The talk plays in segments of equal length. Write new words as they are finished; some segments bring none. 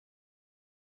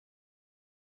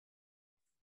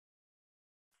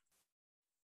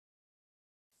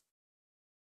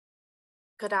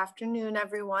Good afternoon,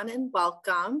 everyone, and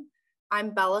welcome. I'm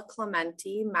Bella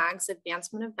Clementi, MAG's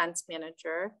Advancement Events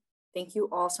Manager. Thank you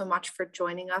all so much for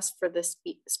joining us for this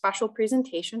special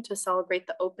presentation to celebrate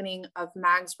the opening of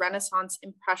MAG's Renaissance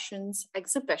Impressions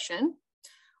exhibition.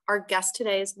 Our guest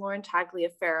today is Lauren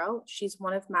Tagliaferro. She's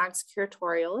one of MAG's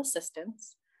curatorial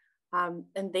assistants.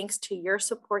 And thanks to your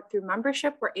support through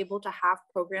membership, we're able to have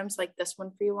programs like this one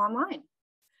for you online.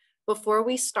 Before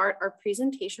we start our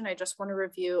presentation, I just want to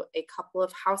review a couple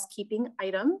of housekeeping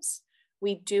items.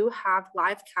 We do have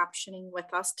live captioning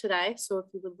with us today, so if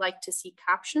you would like to see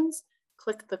captions,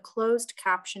 click the closed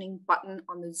captioning button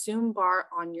on the Zoom bar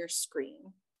on your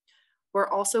screen. We're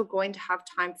also going to have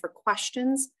time for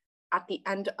questions at the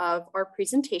end of our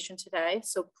presentation today,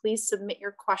 so please submit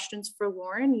your questions for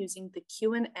Lauren using the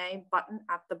Q&A button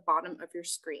at the bottom of your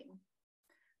screen.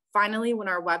 Finally, when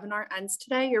our webinar ends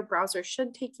today, your browser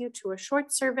should take you to a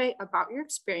short survey about your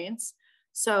experience.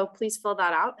 So please fill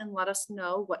that out and let us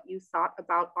know what you thought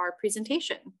about our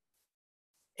presentation.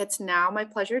 It's now my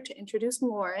pleasure to introduce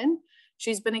Lauren.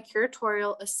 She's been a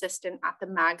curatorial assistant at the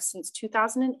MAG since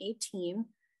 2018.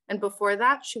 And before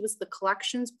that, she was the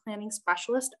collections planning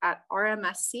specialist at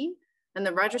RMSC and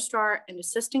the registrar and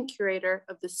assistant curator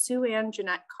of the Sue Ann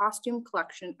Jeanette costume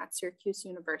collection at Syracuse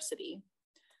University.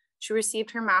 She received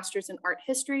her master's in art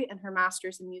history and her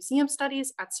master's in museum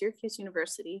studies at Syracuse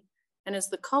University and is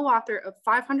the co-author of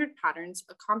 500 Patterns,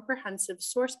 a comprehensive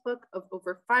source book of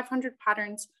over 500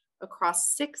 patterns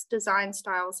across 6 design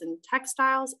styles in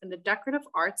textiles and the decorative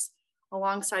arts,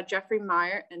 alongside Jeffrey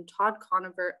Meyer and Todd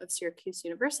Conover of Syracuse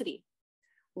University.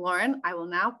 Lauren, I will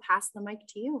now pass the mic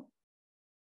to you.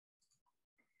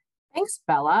 Thanks,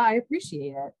 Bella. I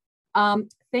appreciate it.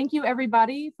 Thank you,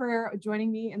 everybody, for joining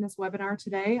me in this webinar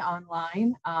today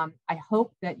online. I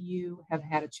hope that you have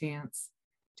had a chance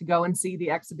to go and see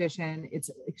the exhibition. It's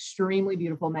extremely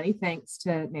beautiful. Many thanks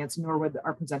to Nancy Norwood,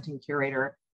 our presenting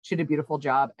curator. She did a beautiful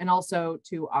job. And also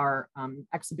to our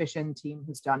exhibition team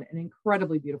who's done an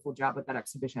incredibly beautiful job with that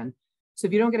exhibition. So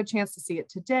if you don't get a chance to see it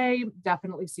today,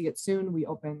 definitely see it soon. We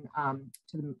open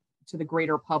to the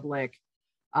greater public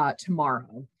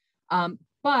tomorrow.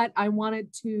 But I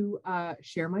wanted to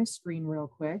share my screen real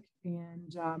quick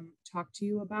and talk to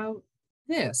you about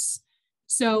this.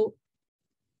 So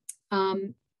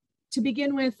to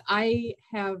begin with, I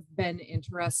have been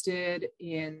interested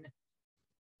in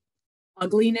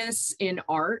ugliness in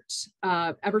art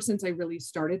ever since I really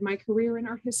started my career in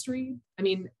art history. I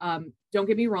mean, don't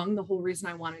get me wrong, the whole reason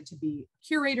I wanted to be a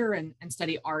curator and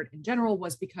study art in general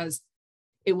was because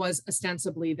it was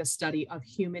ostensibly the study of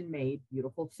human-made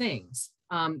beautiful things.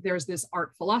 There's this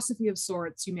art philosophy of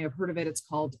sorts. You may have heard of it. It's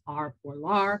called art pour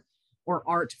l'art, or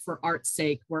art for art's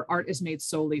sake, where art is made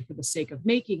solely for the sake of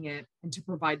making it and to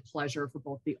provide pleasure for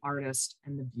both the artist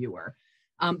and the viewer.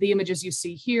 The images you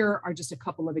see here are just a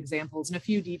couple of examples and a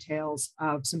few details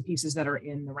of some pieces that are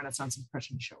in the Renaissance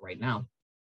Impression show right now.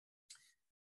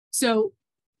 So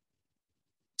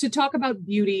to talk about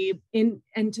beauty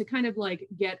and to kind of like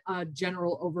get a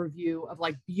general overview of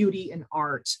like beauty in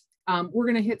art, we're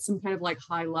going to hit some kind of like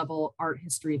high level art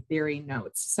history theory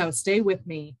notes. So stay with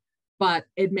me, but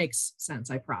it makes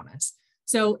sense, I promise.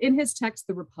 So in his text,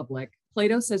 The Republic,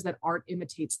 Plato says that art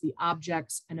imitates the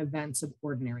objects and events of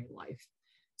ordinary life.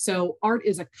 So art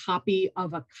is a copy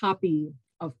of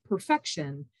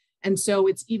perfection. And so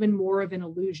it's even more of an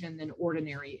illusion than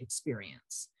ordinary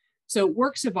experience. So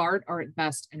works of art are at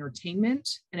best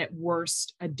entertainment and at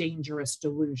worst a dangerous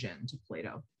delusion to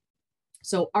Plato.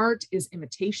 So art is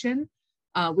imitation,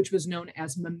 which was known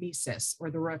as mimesis,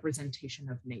 or the representation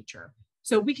of nature.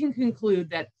 So we can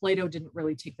conclude that Plato didn't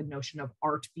really take the notion of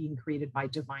art being created by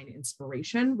divine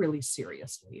inspiration really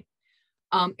seriously.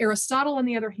 Aristotle, on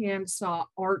the other hand, saw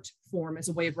art form as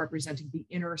a way of representing the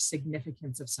inner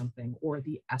significance of something, or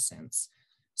the essence.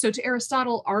 So to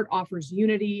Aristotle, art offers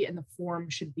unity and the form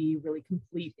should be really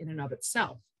complete in and of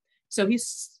itself. So he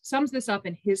sums this up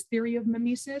in his theory of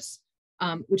mimesis,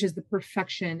 which is the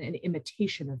perfection and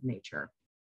imitation of nature.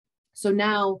 So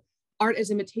now art as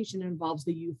imitation involves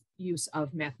the use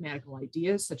of mathematical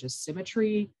ideas such as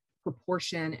symmetry,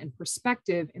 proportion, and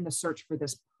perspective in the search for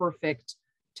this perfect,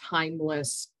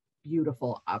 timeless,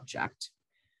 beautiful object.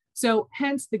 So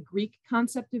hence the Greek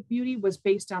concept of beauty was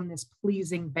based on this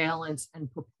pleasing balance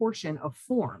and proportion of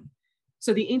form.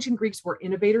 So the ancient Greeks were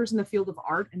innovators in the field of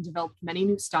art and developed many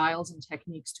new styles and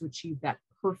techniques to achieve that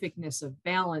perfectness of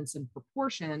balance and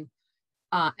proportion.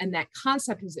 And that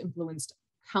concept has influenced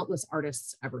countless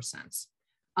artists ever since.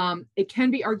 It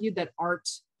can be argued that art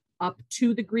up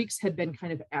to the Greeks had been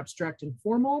kind of abstract and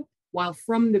formal, while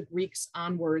from the Greeks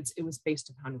onwards, it was based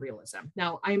upon realism.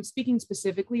 Now, I am speaking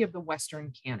specifically of the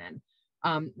Western canon.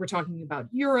 We're talking about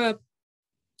Europe.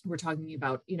 We're talking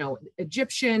about,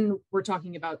 Egyptian. We're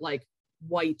talking about like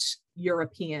white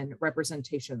European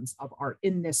representations of art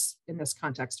in this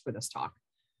context for this talk.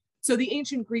 So the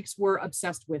ancient Greeks were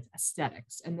obsessed with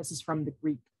aesthetics, and this is from the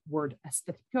Greek word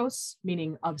aesthetikos,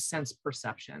 meaning of sense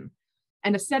perception.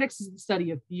 And aesthetics is the study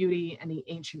of beauty, and the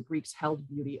ancient Greeks held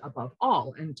beauty above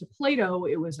all. And to Plato,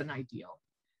 it was an ideal.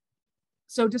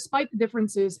 So despite the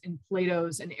differences in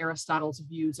Plato's and Aristotle's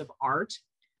views of art,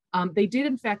 they did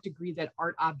in fact agree that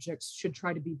art objects should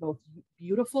try to be both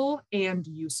beautiful and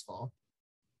useful.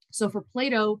 So for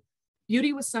Plato,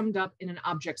 beauty was summed up in an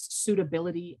object's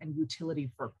suitability and utility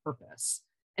for a purpose.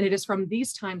 And it is from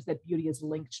these times that beauty is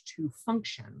linked to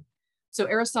function. So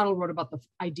Aristotle wrote about the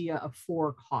idea of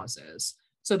 4 causes.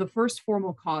 So the first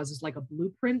formal cause is like a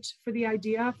blueprint for the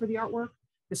idea for the artwork.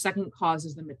 The second cause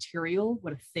is the material,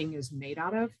 what a thing is made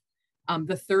out of.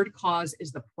 The third cause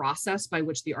is the process by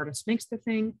which the artist makes the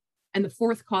thing. And the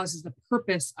fourth cause is the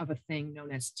purpose of a thing,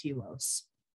 known as telos.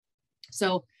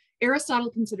 So Aristotle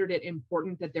considered it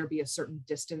important that there be a certain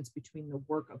distance between the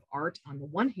work of art on the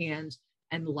one hand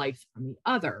and life on the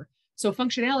other. So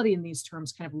functionality in these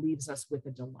terms kind of leaves us with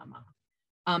a dilemma.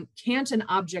 Can't an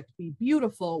object be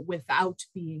beautiful without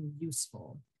being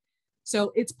useful?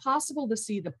 So it's possible to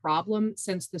see the problem,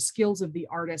 since the skills of the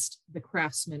artist, the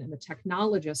craftsman, and the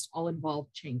technologist all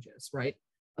involve changes, right?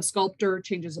 A sculptor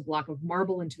changes a block of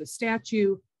marble into a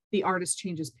statue, the artist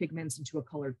changes pigments into a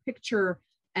colored picture,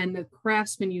 and the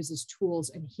craftsman uses tools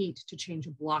and heat to change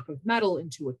a block of metal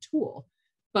into a tool.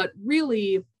 But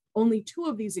really, only 2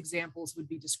 of these examples would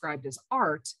be described as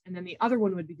art, and then the other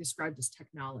one would be described as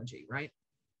technology, right?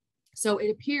 So it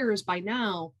appears by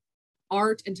now,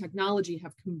 art and technology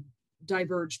have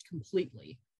diverged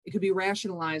completely. It could be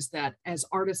rationalized that as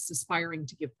artists aspiring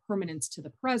to give permanence to the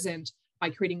present by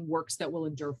creating works that will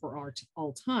endure for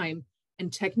all time,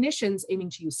 and technicians aiming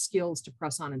to use skills to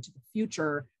press on into the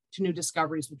future to new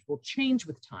discoveries which will change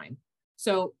with time.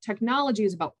 So technology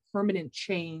is about permanent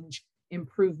change,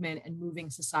 improvement, and moving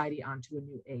society onto a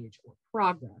new age or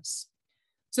progress.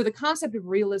 So the concept of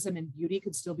realism and beauty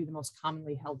could still be the most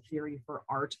commonly held theory for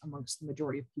art amongst the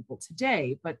majority of people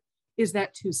today, but is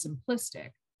that too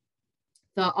simplistic?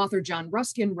 The author John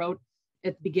Ruskin wrote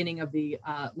at the beginning of the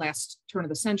last turn of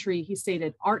the century, he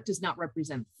stated, "Art does not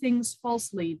represent things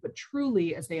falsely, but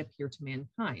truly as they appear to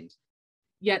mankind."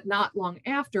 Yet not long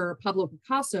after, Pablo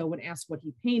Picasso, when asked what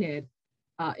he painted,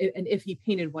 and if he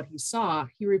painted what he saw,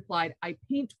 he replied, "I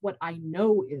paint what I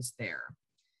know is there."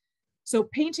 So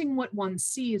painting what one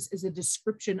sees is a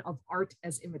description of art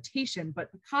as imitation,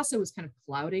 but Picasso is kind of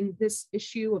clouding this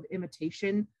issue of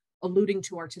imitation, alluding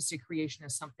to artistic creation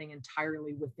as something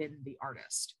entirely within the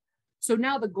artist. So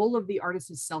now the goal of the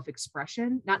artist is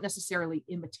self-expression, not necessarily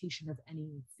imitation of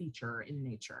any feature in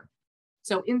nature.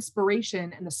 So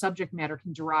inspiration and the subject matter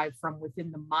can derive from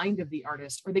within the mind of the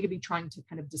artist, or they could be trying to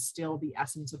kind of distill the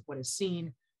essence of what is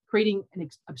seen, creating an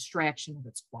abstraction of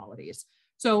its qualities.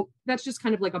 So that's just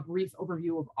kind of like a brief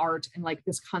overview of art and like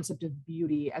this concept of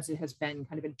beauty as it has been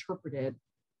kind of interpreted,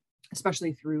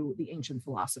 especially through the ancient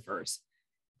philosophers.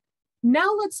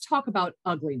 Now let's talk about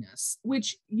ugliness,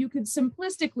 which you could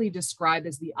simplistically describe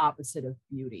as the opposite of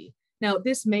beauty. Now,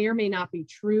 this may or may not be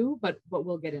true, but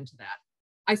we'll get into that.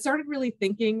 I started really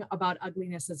thinking about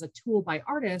ugliness as a tool by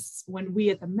artists when we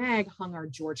at the MAG hung our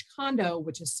George Condo,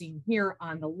 which is seen here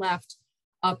on the left,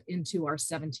 up into our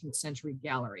 17th century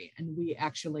gallery. And we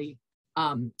actually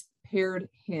paired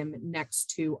him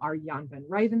next to our Jan van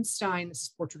Ruyvenstein. This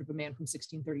is a portrait of a man from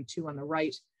 1632 on the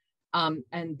right.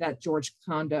 And that George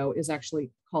Condo is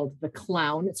actually called The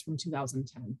Clown. It's from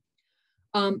 2010.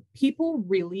 People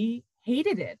really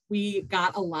hated it. We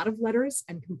got a lot of letters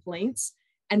and complaints,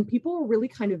 and people were really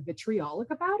kind of vitriolic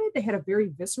about it. They had a very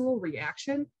visceral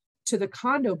reaction to the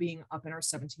condo being up in our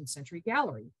 17th century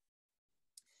gallery.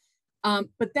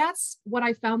 But that's what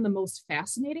I found the most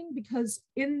fascinating, because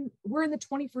we're in the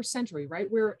 21st century,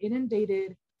 right? We're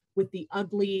inundated with the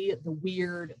ugly, the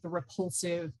weird, the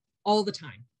repulsive all the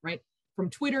time, right? From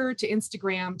Twitter to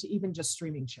Instagram to even just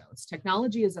streaming shows.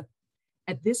 Technology is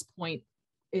at this point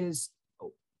is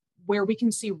where we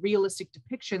can see realistic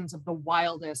depictions of the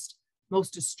wildest,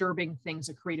 most disturbing things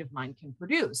a creative mind can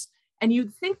produce. And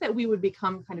you'd think that we would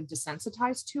become kind of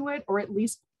desensitized to it, or at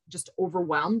least just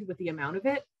overwhelmed with the amount of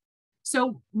it.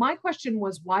 So my question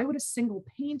was, why would a single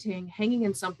painting hanging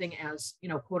in something as,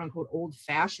 quote unquote, old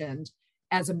fashioned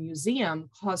as a museum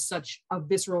cause such a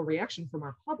visceral reaction from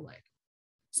our public?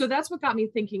 So that's what got me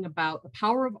thinking about the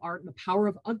power of art and the power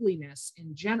of ugliness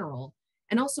in general.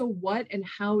 And also what and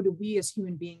how do we as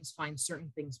human beings find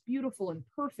certain things beautiful and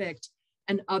perfect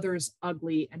and others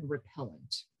ugly and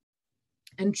repellent?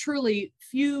 And truly,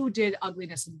 few did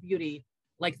ugliness and beauty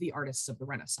like the artists of the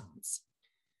Renaissance.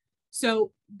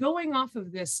 So going off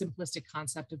of this simplistic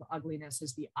concept of ugliness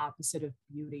as the opposite of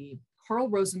beauty, Carl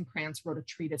Rosenkranz wrote a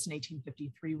treatise in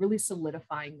 1853, really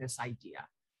solidifying this idea.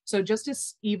 So just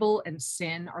as evil and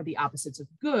sin are the opposites of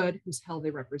good, whose hell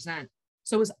they represent,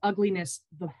 so is ugliness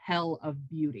the hell of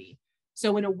beauty.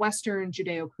 So in a Western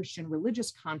Judeo-Christian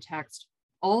religious context,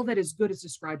 all that is good is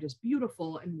described as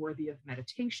beautiful and worthy of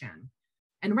meditation.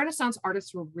 And Renaissance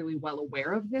artists were really well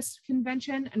aware of this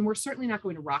convention, and we're certainly not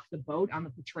going to rock the boat on the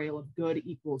portrayal of good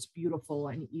equals beautiful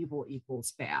and evil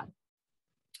equals bad.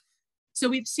 So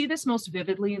we see this most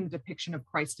vividly in the depiction of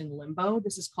Christ in limbo.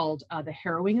 This is called The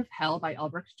Harrowing of Hell by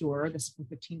Albrecht Dürer. This is from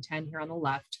 1510 here on the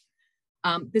left.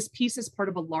 This piece is part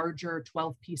of a larger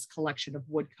 12-piece collection of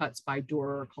woodcuts by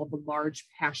Dürer called The Large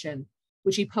Passion,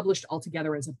 which he published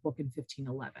altogether as a book in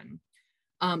 1511.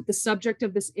 The subject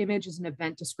of this image is an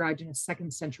event described in a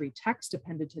 2nd century text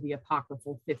appended to the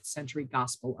apocryphal 5th century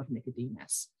Gospel of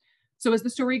Nicodemus. So as the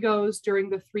story goes, during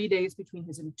the 3 days between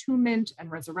his entombment and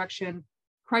resurrection,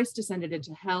 Christ descended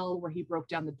into hell, where he broke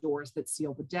down the doors that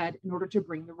seal the dead in order to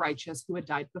bring the righteous who had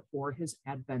died before his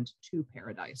advent to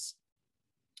paradise.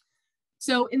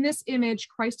 So in this image,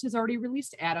 Christ has already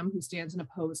released Adam, who stands in a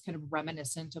pose kind of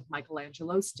reminiscent of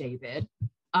Michelangelo's David.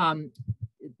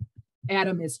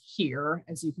 Adam is here,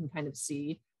 as you can kind of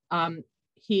see.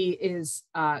 He is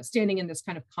standing in this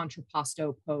kind of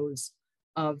contrapposto pose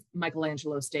of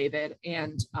Michelangelo's David.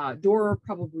 And Dürer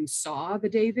probably saw the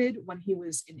David when he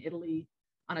was in Italy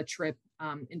on a trip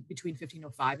in between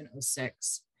 1505 and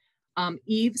 06.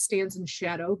 Eve stands in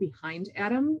shadow behind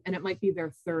Adam, and it might be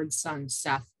their third son,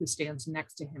 Seth, who stands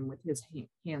next to him with his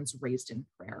hands raised in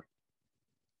prayer.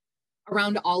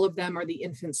 Around all of them are the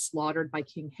infants slaughtered by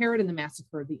King Herod in the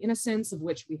Massacre of the Innocents, of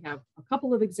which we have a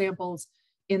couple of examples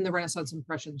in the Renaissance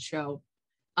Impressions show.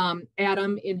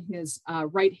 Adam, in his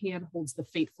right hand, holds the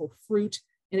fateful fruit,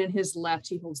 and in his left,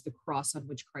 he holds the cross on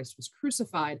which Christ was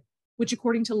crucified, which,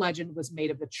 according to legend, was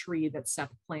made of the tree that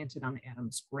Seth planted on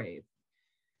Adam's grave.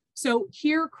 So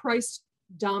here, Christ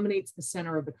dominates the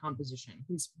center of the composition.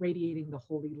 He's radiating the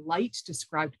holy light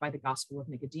described by the Gospel of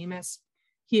Nicodemus.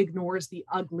 He ignores the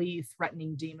ugly,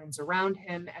 threatening demons around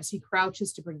him as he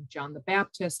crouches to bring John the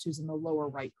Baptist, who's in the lower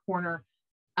right corner,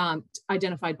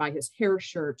 identified by his hair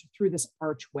shirt, through this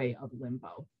archway of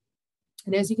limbo.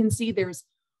 And as you can see, there's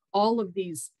all of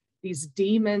these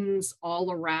demons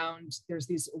all around. There's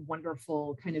these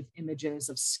wonderful kind of images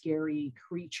of scary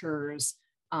creatures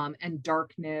and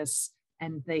darkness,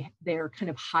 and they're kind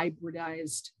of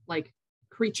hybridized like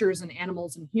creatures and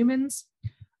animals and humans.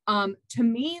 To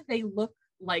me, they look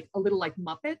like a little like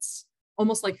Muppets,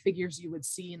 almost like figures you would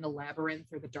see in the Labyrinth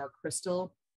or the Dark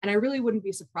Crystal. And I really wouldn't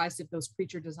be surprised if those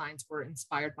creature designs were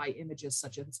inspired by images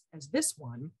such as this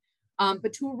one.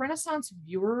 But to a Renaissance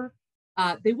viewer,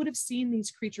 they would have seen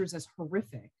these creatures as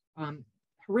horrific,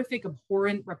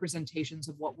 abhorrent representations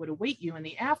of what would await you in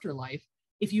the afterlife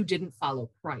if you didn't follow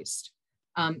Christ.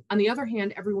 On the other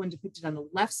hand, everyone depicted on the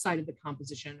left side of the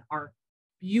composition are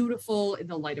beautiful in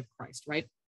the light of Christ, right?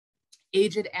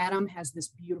 Aged Adam has this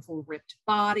beautiful ripped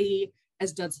body,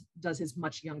 as does his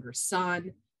much younger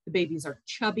son. The babies are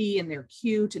chubby and they're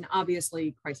cute. And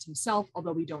obviously Christ himself,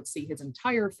 although we don't see his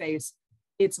entire face,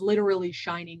 it's literally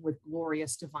shining with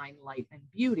glorious divine light and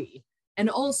beauty. And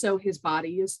also his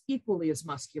body is equally as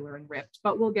muscular and ripped,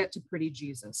 but we'll get to pretty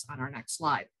Jesus on our next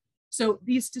slide. So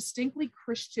this distinctly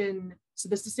Christian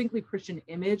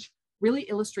image really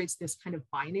illustrates this kind of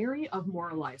binary of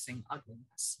moralizing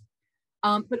ugliness.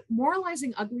 But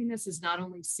moralizing ugliness is not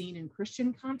only seen in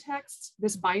Christian contexts,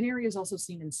 this binary is also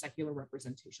seen in secular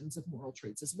representations of moral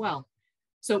traits as well.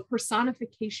 So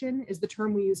personification is the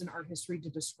term we use in art history to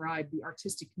describe the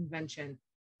artistic convention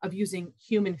of using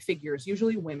human figures,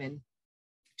 usually women,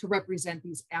 to represent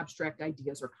these abstract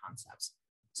ideas or concepts.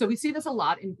 So we see this a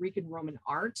lot in Greek and Roman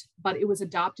art, but it was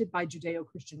adopted by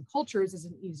Judeo-Christian cultures as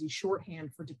an easy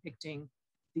shorthand for depicting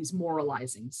these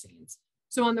moralizing scenes.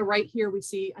 So on the right here, we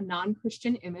see a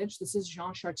non-Christian image. This is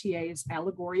Jean Chartier's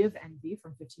Allegory of Envy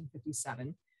from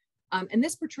 1557. And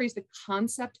this portrays the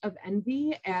concept of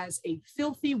envy as a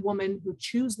filthy woman who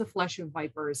chews the flesh of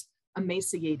vipers,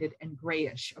 emaciated and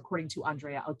grayish, according to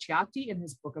Andrea Alciati in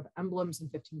his Book of Emblems in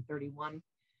 1531.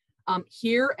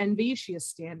 Here, Envy, she is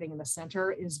standing in the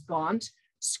center, is gaunt,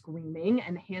 screaming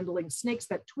and handling snakes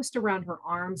that twist around her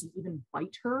arms and even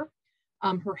bite her.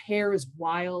 Her hair is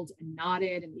wild and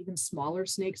knotted, and even smaller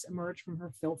snakes emerge from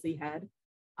her filthy head.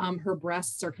 Her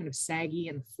breasts are kind of saggy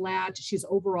and flat. She's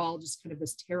overall just kind of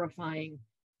this terrifying,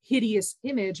 hideous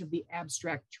image of the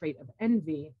abstract trait of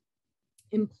envy,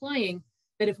 implying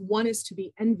that if one is to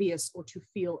be envious or to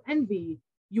feel envy,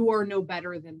 you are no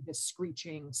better than this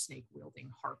screeching,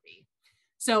 snake-wielding harpy.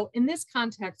 So in this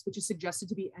context, which is suggested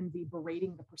to be envy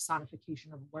berating the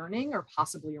personification of learning or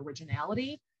possibly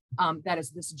originality, that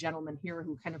is this gentleman here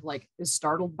who kind of like is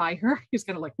startled by her. He's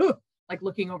kind of like, "Huh," like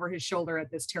looking over his shoulder at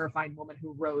this terrifying woman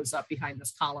who rose up behind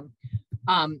this column.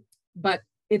 But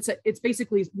it's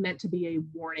basically meant to be a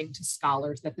warning to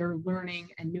scholars that their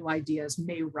learning and new ideas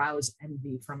may rouse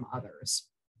envy from others.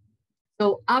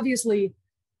 So obviously,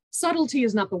 subtlety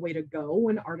is not the way to go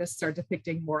when artists are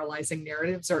depicting moralizing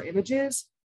narratives or images,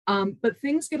 but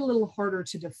things get a little harder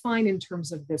to define in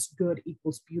terms of this good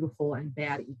equals beautiful and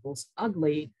bad equals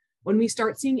ugly when we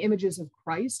start seeing images of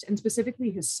Christ and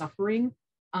specifically his suffering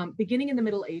beginning in the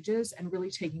Middle Ages and really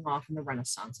taking off in the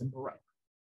Renaissance and Baroque.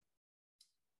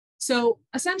 So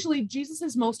essentially, Jesus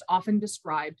is most often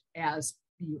described as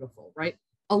beautiful, right?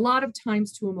 A lot of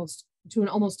times to an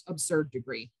almost absurd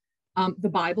degree. The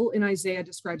Bible in Isaiah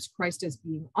describes Christ as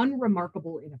being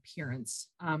unremarkable in appearance,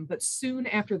 but soon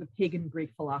after the pagan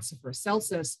Greek philosopher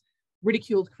Celsus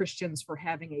ridiculed Christians for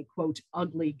having a, quote,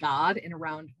 ugly God in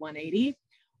around 180,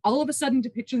 all of a sudden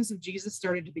depictions of Jesus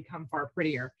started to become far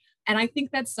prettier. And I think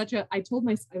that's I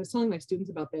was telling my students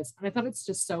about this, and I thought it's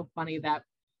just so funny that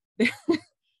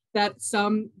that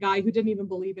some guy who didn't even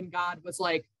believe in God was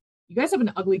like, "You guys have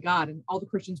an ugly God." And all the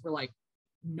Christians were like,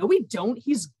 "No, we don't.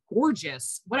 He's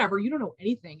gorgeous. Whatever. You don't know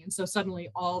anything." And so suddenly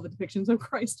all the depictions of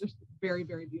Christ are very,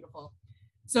 very beautiful.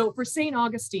 So for St.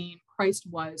 Augustine, Christ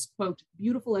was, quote,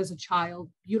 beautiful as a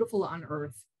child, beautiful on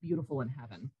earth, beautiful in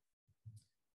heaven.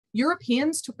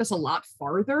 Europeans took this a lot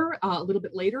farther a little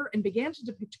bit later and began to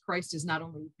depict Christ as not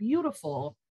only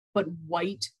beautiful, but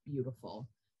white beautiful.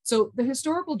 So the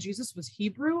historical Jesus was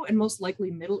Hebrew and most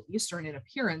likely Middle Eastern in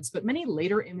appearance, but many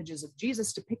later images of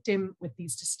Jesus depict him with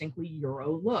these distinctly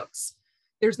Euro looks.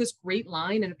 There's this great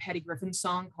line in a Patty Griffin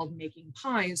song called Making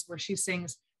Pies where she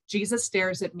sings, "Jesus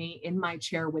stares at me in my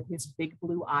chair with his big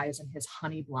blue eyes and his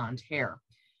honey blonde hair."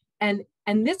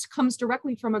 And this comes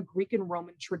directly from a Greek and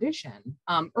Roman tradition.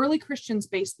 Early Christians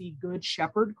based the Good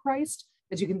Shepherd Christ,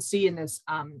 as you can see in this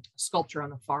sculpture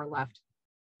on the far left.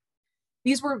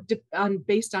 These were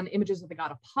based on images of the god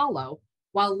Apollo,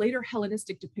 while later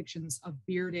Hellenistic depictions of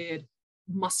bearded,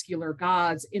 muscular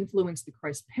gods influenced the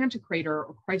Christ Pantocrator,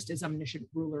 or Christ as omniscient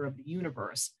ruler of the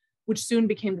universe, which soon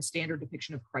became the standard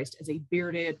depiction of Christ as a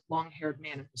bearded, long-haired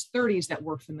man in his 30s that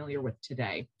we're familiar with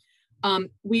today.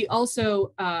 I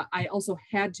also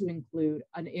had to include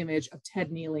an image of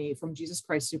Ted Neely from Jesus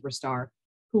Christ Superstar,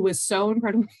 who was so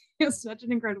incredibly, such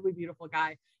an incredibly beautiful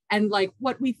guy, and like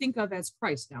what we think of as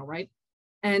Christ now, right?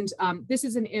 And this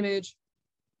is an image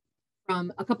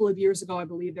from a couple of years ago. I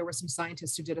believe there were some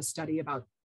scientists who did a study about,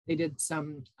 they did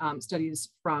some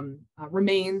studies from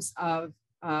remains of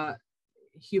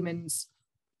human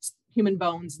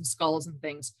bones and skulls and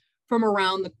things from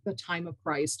around the time of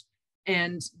Christ,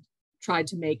 and tried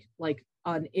to make like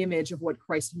an image of what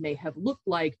Christ may have looked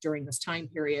like during this time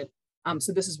period.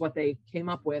 So this is what they came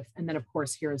up with. And then of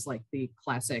course, here's like the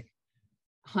classic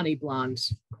honey blonde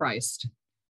Christ.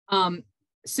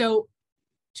 So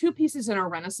two pieces in our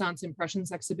Renaissance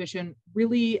Impressions exhibition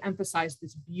really emphasize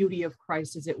this beauty of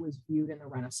Christ as it was viewed in the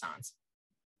Renaissance.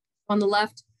 On the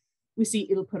left, we see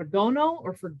Il Perdono,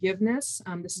 or Forgiveness.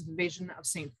 This is the Vision of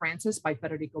St. Francis by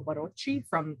Federico Barocci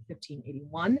from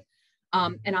 1581.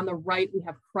 And on the right, we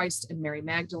have Christ and Mary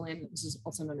Magdalene. This is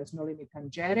also known as Noli Me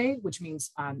Tangere, which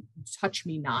means touch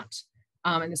me not.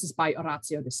 And this is by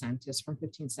Orazio de Santis from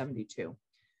 1572.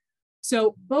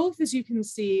 So both, as you can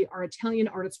see, are Italian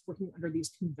artists working under these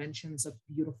conventions of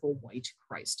beautiful white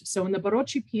Christ. So in the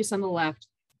Barocci piece on the left,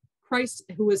 Christ,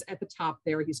 who is at the top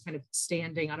there, he's kind of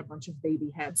standing on a bunch of baby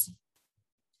heads.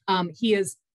 He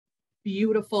is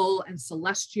beautiful and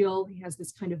celestial. He has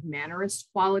this kind of mannerist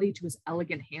quality to his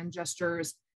elegant hand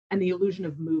gestures and the illusion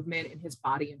of movement in his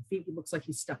body and feet. He looks like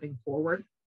he's stepping forward.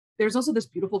 There's also this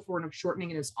beautiful form of shortening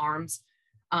in his arms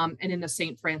and in the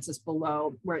St. Francis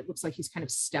below, where it looks like he's kind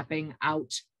of stepping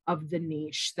out of the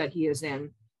niche that he is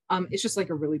in. It's just like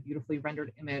a really beautifully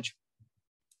rendered image.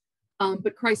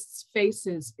 But Christ's face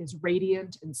is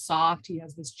radiant and soft. He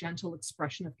has this gentle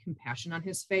expression of compassion on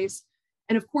his face.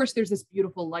 And of course, there's this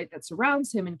beautiful light that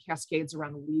surrounds him and cascades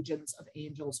around legions of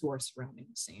angels who are surrounding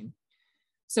the scene.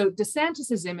 So De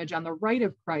Santis's image on the right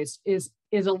of Christ is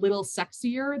a little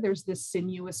sexier. There's this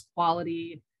sinuous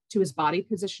quality to his body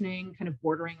positioning, kind of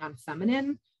bordering on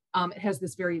feminine. It has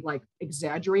this very like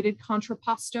exaggerated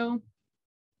contrapposto.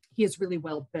 He is really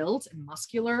well built and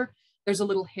muscular. There's a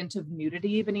little hint of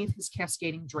nudity beneath his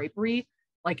cascading drapery.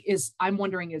 Like, I'm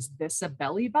wondering, is this a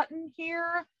belly button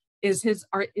here? Is his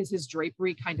art, is his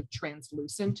drapery kind of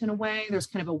translucent in a way? There's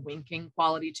kind of a winking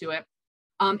quality to it.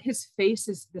 His face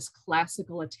is this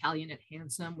classical Italian at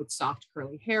handsome with soft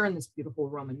curly hair and this beautiful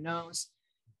Roman nose.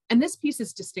 And this piece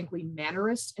is distinctly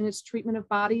mannerist in its treatment of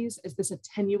bodies, as this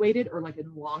attenuated or like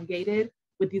elongated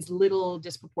with these little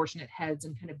disproportionate heads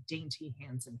and kind of dainty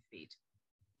hands and feet.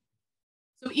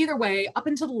 So either way, up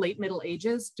until the late Middle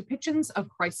Ages, depictions of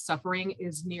Christ's suffering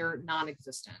is near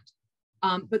non-existent.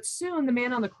 But soon the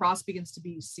man on the cross begins to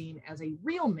be seen as a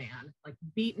real man, like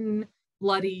beaten,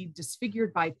 bloody,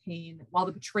 disfigured by pain, while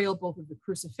the portrayal both of the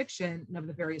crucifixion and of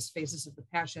the various phases of the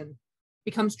passion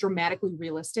becomes dramatically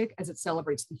realistic as it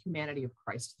celebrates the humanity of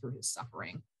Christ through his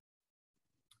suffering.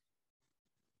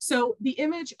 So the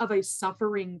image of a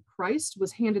suffering Christ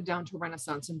was handed down to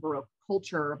Renaissance and Baroque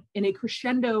culture in a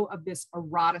crescendo of this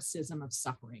eroticism of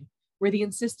suffering, where the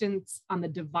insistence on the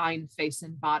divine face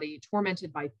and body,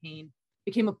 tormented by pain,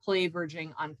 became a play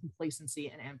verging on complacency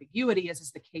and ambiguity, as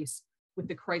is the case with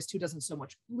the Christ who doesn't so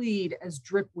much bleed as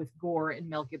drip with gore in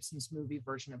Mel Gibson's movie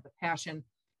version of The Passion.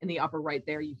 In the upper right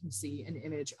there, you can see an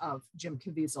image of Jim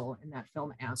Caviezel in that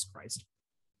film as Christ.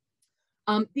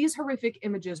 These horrific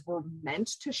images were meant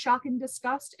to shock and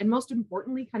disgust, and most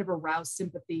importantly, kind of arouse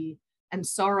sympathy and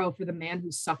sorrow for the man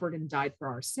who suffered and died for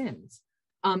our sins.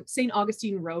 St.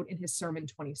 Augustine wrote in his Sermon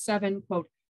 27, quote,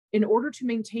 "In order to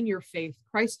maintain your faith,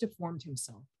 Christ deformed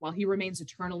himself while he remains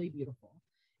eternally beautiful.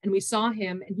 And we saw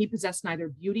him, and he possessed neither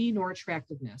beauty nor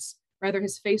attractiveness. Rather,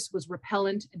 his face was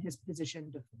repellent and his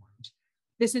position deformed.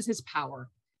 This is his power.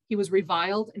 He was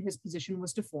reviled and his position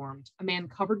was deformed, a man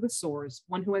covered with sores,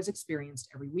 one who has experienced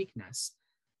every weakness."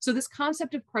 So this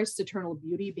concept of Christ's eternal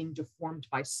beauty being deformed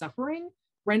by suffering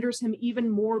renders him even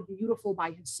more beautiful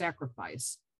by his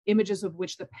sacrifice, images of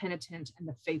which the penitent and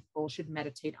the faithful should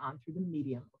meditate on through the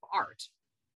medium of art.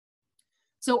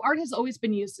 So art has always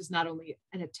been used as not only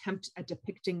an attempt at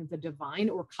depicting the divine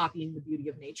or copying the beauty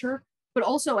of nature, but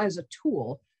also as a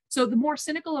tool. So the more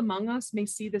cynical among us may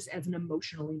see this as an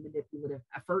emotionally manipulative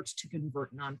effort to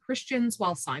convert non-Christians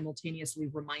while simultaneously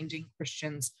reminding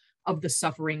Christians of the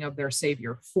suffering of their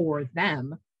Savior for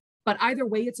them. But either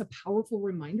way, it's a powerful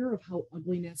reminder of how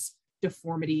ugliness,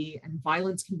 deformity, and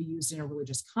violence can be used in a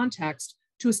religious context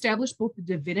to establish both the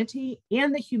divinity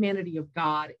and the humanity of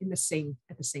God at the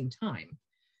same time.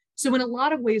 So in a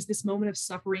lot of ways, this moment of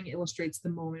suffering illustrates the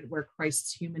moment where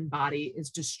Christ's human body is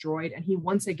destroyed and he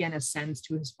once again ascends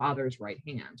to his Father's right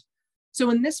hand. So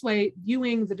in this way,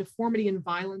 viewing the deformity and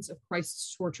violence of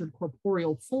Christ's tortured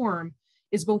corporeal form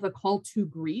is both a call to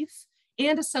grief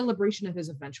and a celebration of his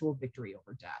eventual victory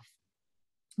over death.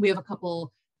 We have a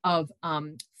couple of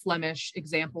Flemish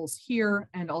examples here,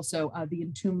 and also the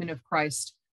Entombment of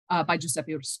Christ by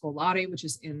Giuseppe Scolari, which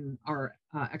is in our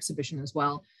exhibition as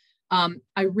well.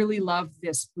 I really love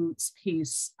this Boots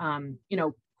piece.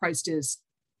 Christ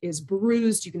is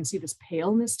bruised. You can see this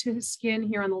paleness to his skin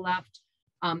here on the left.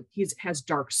 He has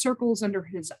dark circles under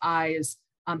his eyes.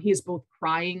 He is both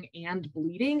crying and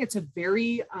bleeding. It's a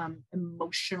very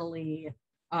emotionally,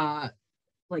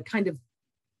 kind of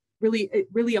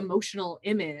really emotional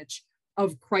image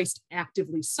of Christ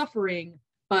actively suffering,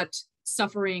 but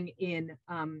suffering in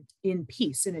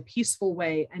peace, in a peaceful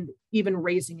way, and even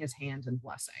raising his hand and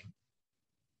blessing.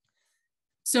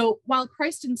 So while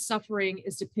Christ in suffering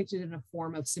is depicted in a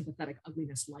form of sympathetic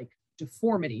ugliness like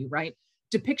deformity, right?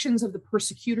 Depictions of the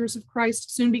persecutors of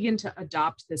Christ soon begin to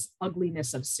adopt this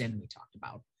ugliness of sin we talked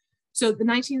about. So the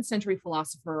 19th century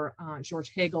philosopher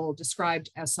George Hegel described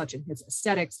as such in his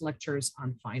Aesthetics lectures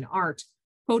on fine art,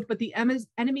 quote, "But the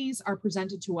enemies are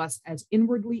presented to us as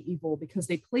inwardly evil because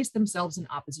they place themselves in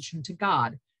opposition to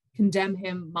God, condemn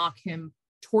him, mock him,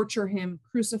 torture him,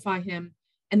 crucify him.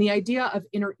 And the idea of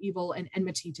inner evil and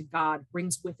enmity to God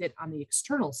brings with it on the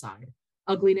external side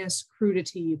ugliness,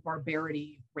 crudity,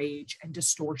 barbarity, rage, and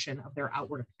distortion of their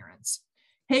outward appearance."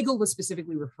 Hegel was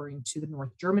specifically referring to the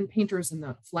North German painters in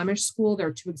the Flemish school. There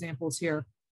are two examples here.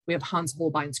 We have Hans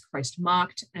Holbein's Christ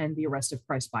Mocked and The Arrest of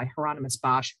Christ by Hieronymus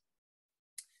Bosch.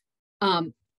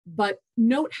 But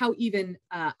note how even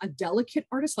a delicate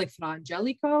artist like Fra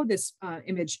Angelico, this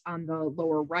image on the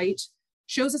lower right,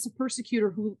 shows us a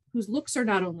persecutor whose looks are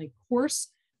not only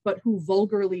coarse, but who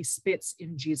vulgarly spits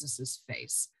in Jesus's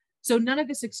face. So none of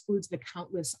this excludes the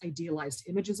countless idealized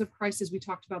images of Christ, as we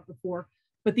talked about before,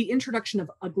 but the introduction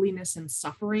of ugliness and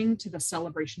suffering to the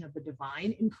celebration of the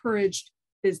divine encouraged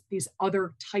these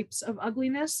other types of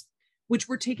ugliness, which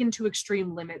were taken to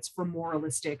extreme limits for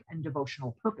moralistic and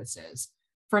devotional purposes,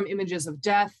 from images of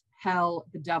death, hell,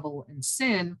 the devil, and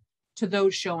sin, to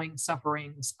those showing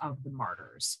sufferings of the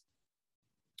martyrs.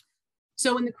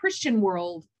 So in the Christian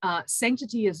world,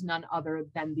 sanctity is none other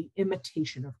than the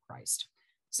imitation of Christ.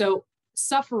 So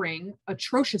suffering,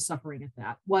 atrocious suffering at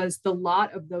that, was the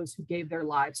lot of those who gave their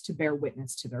lives to bear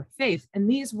witness to their faith. And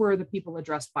these were the people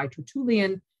addressed by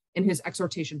Tertullian in his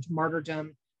exhortation to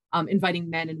martyrdom, inviting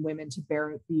men and women to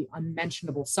bear the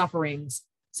unmentionable sufferings,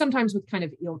 sometimes with kind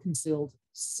of ill-concealed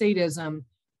sadism,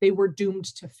 they were doomed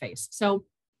to face. So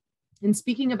in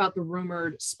speaking about the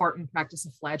rumored Spartan practice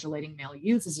of flagellating male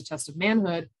youths as a test of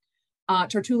manhood,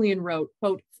 Tertullian wrote,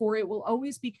 quote, "For it will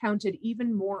always be counted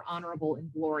even more honorable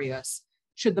and glorious,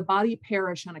 should the body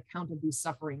perish on account of these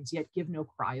sufferings, yet give no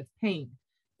cry of pain.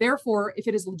 Therefore, if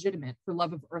it is legitimate for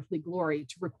love of earthly glory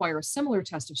to require a similar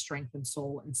test of strength and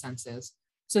soul and senses,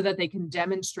 so that they can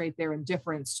demonstrate their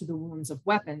indifference to the wounds of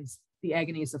weapons, the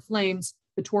agonies of flames,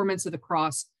 the torments of the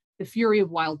cross, the fury of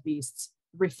wild beasts,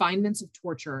 the refinements of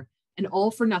torture, and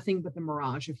all for nothing but the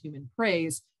mirage of human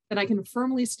praise, then I can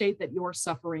firmly state that your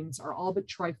sufferings are all but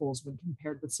trifles when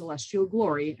compared with celestial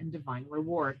glory and divine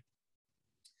reward."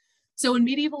 So in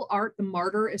medieval art, the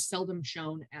martyr is seldom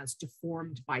shown as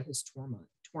deformed by his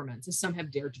torments, as some have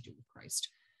dared to do with Christ.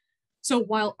 So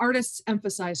while artists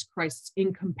emphasize Christ's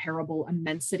incomparable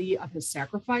immensity of his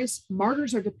sacrifice,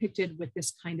 martyrs are depicted with this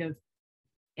kind of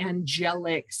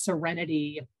angelic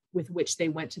serenity with which they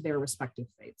went to their respective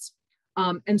fates.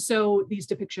 And so these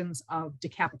depictions of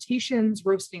decapitations,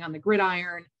 roasting on the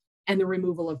gridiron, and the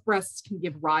removal of breasts can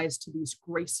give rise to these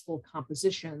graceful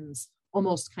compositions,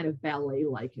 almost kind of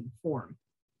ballet-like in form.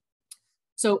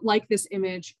 So like this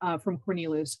image from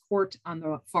Cornelius' court on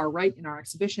the far right in our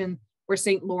exhibition, where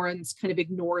St. Lawrence kind of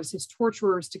ignores his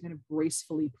torturers to kind of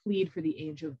gracefully plead for the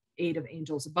aid of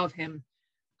angels above him.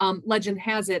 Legend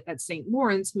has it that St.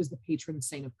 Lawrence, who is the patron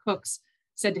saint of cooks,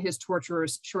 said to his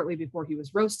torturers shortly before he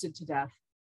was roasted to death,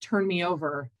 "Turn me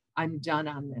over, I'm done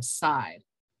on this side,"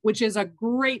 which is a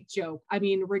great joke. I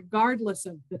mean, regardless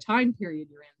of the time period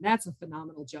you're in, that's a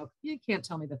phenomenal joke. You can't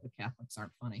tell me that the Catholics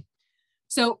aren't funny.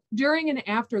 So during and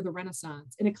after the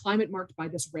Renaissance, in a climate marked by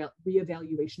this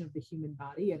reevaluation of the human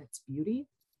body and its beauty,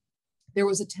 there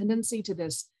was a tendency to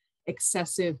this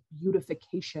excessive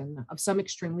beautification of some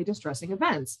extremely distressing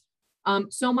events.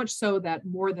 So much so that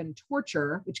more than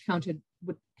torture, which counted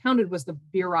was the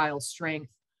virile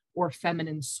strength or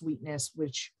feminine sweetness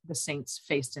which the saints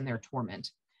faced in their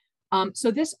torment.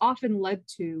 So this often led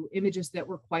to images that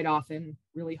were quite often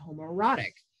really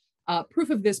homoerotic. Proof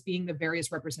of this being the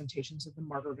various representations of the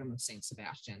martyrdom of Saint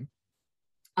Sebastian.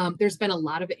 There's been a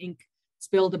lot of ink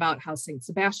spilled about how Saint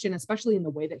Sebastian, especially in the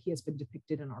way that he has been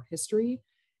depicted in our history,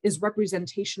 is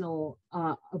representational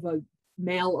of a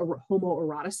male or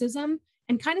homoeroticism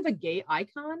and kind of a gay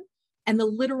icon, and the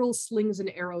literal slings and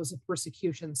arrows of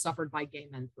persecution suffered by gay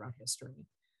men throughout history.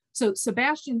 So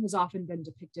Sebastian has often been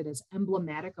depicted as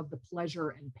emblematic of the pleasure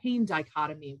and pain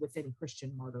dichotomy within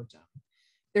Christian martyrdom.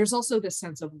 There's also this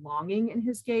sense of longing in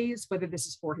his gaze, whether this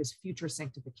is for his future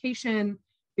sanctification,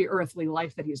 the earthly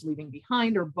life that he's leaving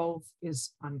behind, or both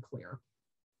is unclear.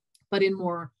 But in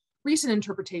more recent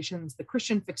interpretations, the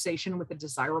Christian fixation with the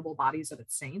desirable bodies of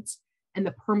its saints and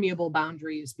the permeable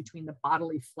boundaries between the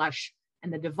bodily flesh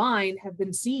and the divine have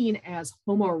been seen as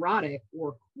homoerotic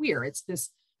or queer. It's this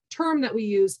term that we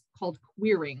use called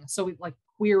queering. So we like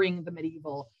queering the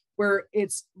medieval, where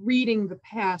it's reading the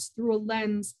past through a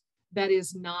lens that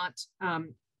is not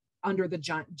under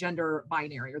the gender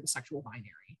binary or the sexual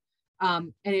binary.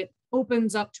 And it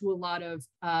opens up to a lot of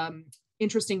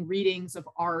interesting readings of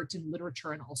art and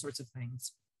literature and all sorts of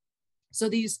things. So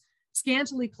these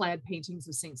scantily clad paintings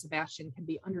of Saint Sebastian can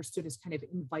be understood as kind of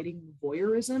inviting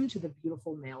voyeurism to the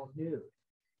beautiful male nude.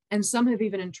 And some have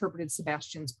even interpreted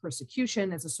Sebastian's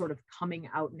persecution as a sort of coming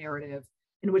out narrative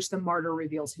in which the martyr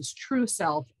reveals his true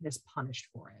self and is punished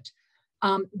for it.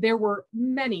 There were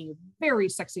many very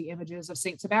sexy images of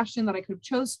Saint Sebastian that I could have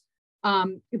chose.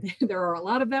 There are a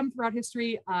lot of them throughout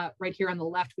history. Right here on the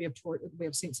left, we have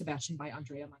Saint Sebastian by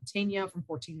Andrea Mantegna from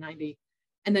 1490.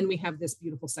 And then we have this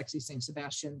beautiful, sexy Saint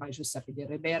Sebastian by Giuseppe de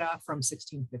Ribera from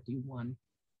 1651.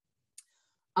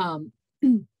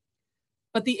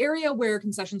 But the area where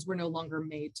concessions were no longer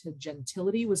made to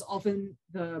gentility was often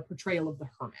the portrayal of the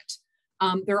hermit.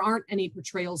 There aren't any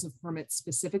portrayals of hermits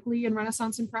specifically in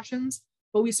Renaissance impressions,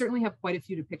 but we certainly have quite a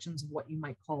few depictions of what you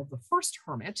might call the first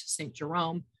hermit, Saint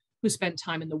Jerome, who spent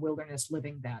time in the wilderness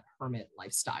living that hermit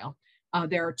lifestyle.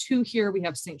 There are two here. We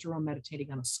have Saint Jerome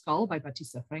meditating on a skull by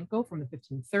Battista Franco from the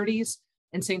 1530s,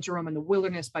 and Saint Jerome in the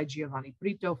Wilderness by Giovanni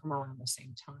Brito from around the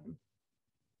same time.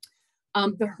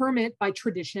 The hermit, by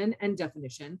tradition and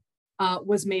definition,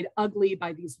 was made ugly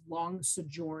by these long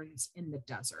sojourns in the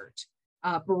desert.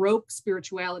 Baroque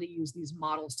spirituality used these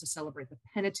models to celebrate the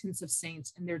penitence of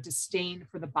saints and their disdain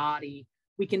for the body,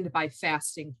 weakened by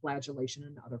fasting, flagellation,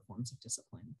 and other forms of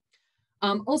discipline.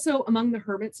 Also, among the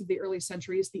hermits of the early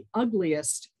centuries, the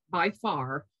ugliest by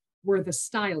far were the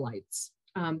stylites.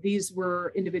 These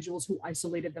were individuals who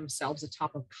isolated themselves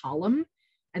atop a column,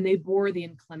 and they bore the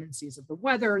inclemencies of the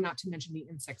weather, not to mention the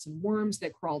insects and worms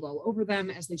that crawled all over them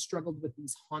as they struggled with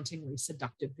these hauntingly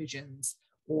seductive visions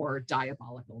or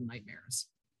diabolical nightmares.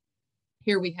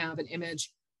 Here we have an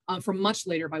image from much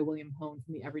later by William Hone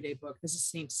from the Everyday Book. This is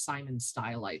St. Simon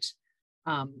Stylite.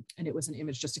 And it was an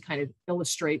image just to kind of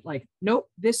illustrate like, nope,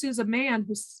 this is a man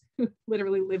who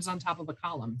literally lives on top of a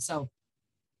column. So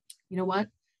you know what?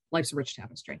 Life's a rich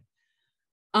tapestry.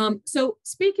 So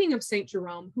speaking of St.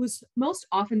 Jerome, who's most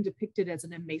often depicted as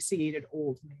an emaciated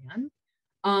old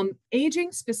man,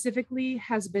 aging specifically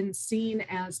has been seen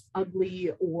as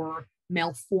ugly or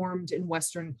malformed in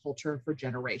Western culture for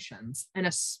generations, and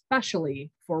especially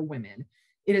for women.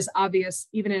 It is obvious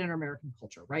even in our American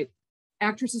culture, right?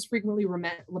 Actresses frequently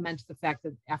lament the fact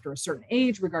that after a certain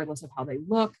age, regardless of how they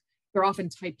look, they're often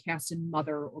typecast in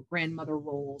mother or grandmother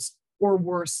roles, or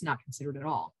worse, not considered at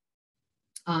all.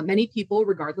 Many people,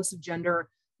 regardless of gender,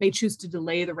 may choose to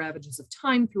delay the ravages of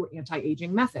time through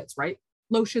anti-aging methods, right?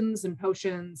 Lotions and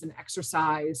potions and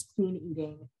exercise, clean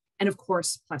eating, and of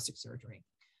course, plastic surgery.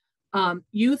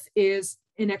 Youth is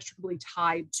inextricably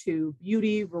tied to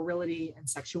beauty, virility, and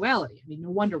sexuality. I mean, no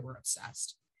wonder we're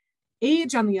obsessed.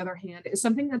 Age, on the other hand, is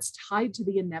something that's tied to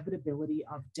the inevitability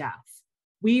of death.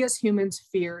 We as humans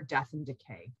fear death and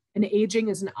decay, and aging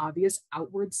is an obvious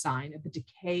outward sign of the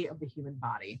decay of the human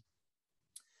body.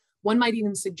 One might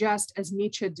even suggest, as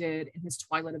Nietzsche did in his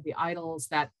Twilight of the Idols,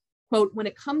 that, quote, when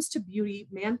it comes to beauty,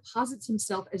 man posits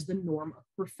himself as the norm of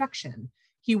perfection.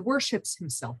 He worships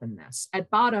himself in this.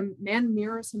 At bottom, man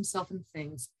mirrors himself in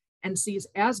things and sees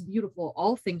as beautiful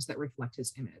all things that reflect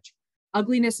his image.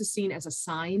 Ugliness is seen as a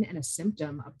sign and a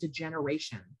symptom of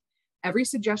degeneration. Every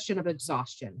suggestion of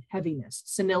exhaustion, heaviness,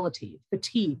 senility,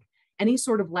 fatigue, any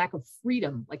sort of lack of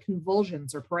freedom, like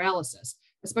convulsions or paralysis,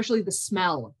 especially the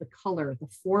smell, the color, the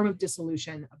form of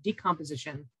dissolution, of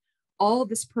decomposition, all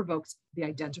this provokes the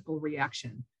identical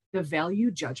reaction, the value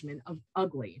judgment of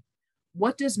ugly.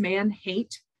 What does man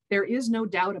hate? There is no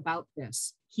doubt about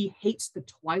this. He hates the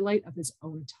twilight of his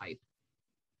own type.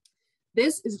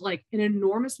 This is like an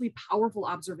enormously powerful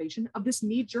observation of this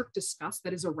knee-jerk disgust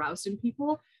that is aroused in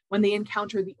people when they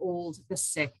encounter the old, the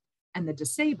sick, and the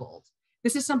disabled.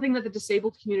 This is something that the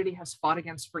disabled community has fought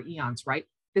against for eons, right?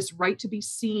 This right to be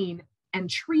seen and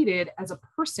treated as a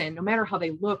person, no matter how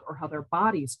they look or how their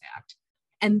bodies act.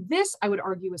 And this, I would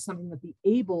argue, is something that the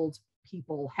abled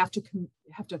people have to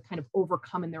kind of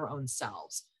overcome in their own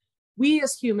selves. We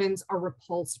as humans are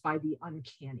repulsed by the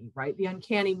uncanny, right? The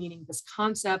uncanny meaning this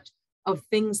concept of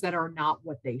things that are not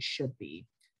what they should be.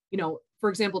 You know, for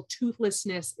example,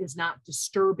 toothlessness is not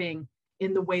disturbing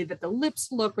in the way that the lips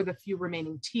look or the few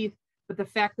remaining teeth, but the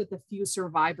fact that the few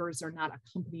survivors are not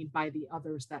accompanied by the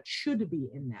others that should be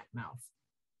in that mouth.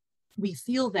 We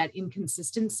feel that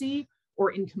inconsistency or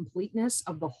incompleteness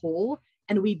of the whole,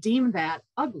 and we deem that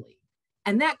ugly.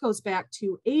 And that goes back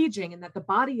to aging and that the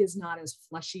body is not as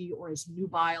fleshy or as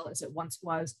nubile as it once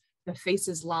was. The face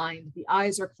is lined, the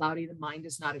eyes are cloudy, the mind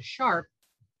is not as sharp.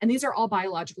 And these are all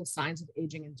biological signs of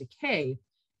aging and decay.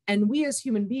 And we as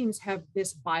human beings have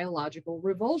this biological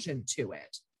revulsion to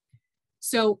it.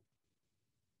 So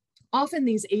often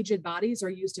these aged bodies are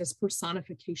used as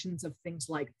personifications of things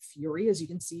like fury, as you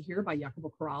can see here by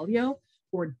Jacopo Coralio,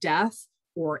 or death,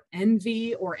 or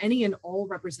envy, or any and all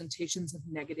representations of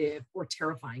negative or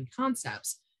terrifying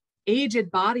concepts.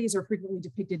 Aged bodies are frequently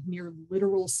depicted near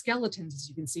literal skeletons, as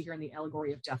you can see here in the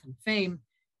allegory of death and fame,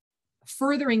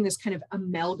 furthering this kind of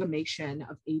amalgamation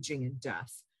of aging and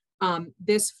death.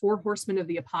 This Four Horsemen of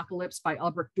the Apocalypse by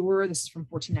Albrecht Dürer, this is from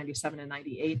 1497 and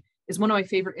 98, is one of my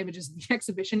favorite images of the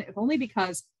exhibition, if only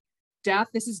because Death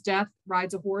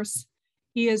rides a horse.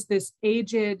 He is this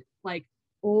aged, like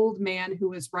old man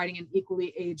who is riding an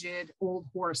equally aged old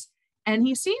horse. And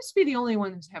he seems to be the only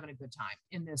one who's having a good time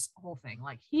in this whole thing.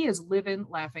 Like he is living,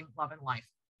 laughing, loving life.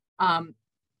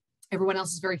 Everyone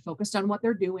else is very focused on what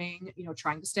they're doing, you know,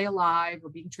 trying to stay alive or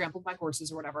being trampled by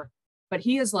horses or whatever. But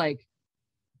he is like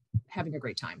having a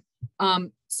great time.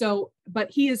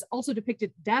 But he is also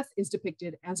depicted, death is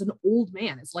depicted as an old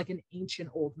man. It's like an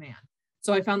ancient old man.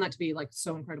 So I found that to be like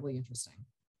so incredibly interesting.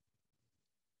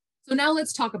 So now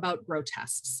let's talk about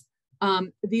grotesques.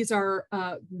 These are,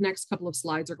 the next couple of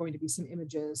slides are going to be some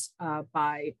images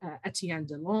by Etienne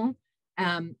Delon.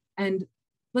 And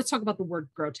let's talk about the word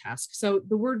grotesque. So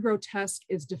the word grotesque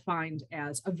is defined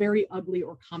as a very ugly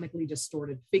or comically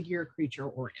distorted figure, creature,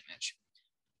 or image.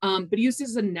 But used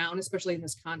as a noun, especially in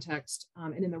this context,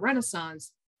 and in the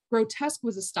Renaissance, grotesque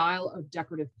was a style of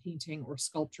decorative painting or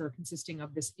sculpture consisting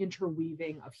of this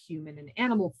interweaving of human and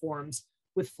animal forms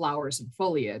with flowers and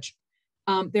foliage.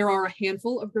 There are a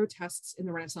handful of grotesques in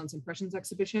the Renaissance Impressions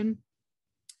exhibition,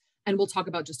 and we'll talk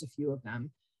about just a few of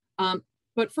them.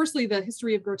 But firstly, the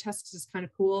history of grotesques is kind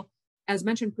of cool. As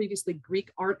mentioned previously,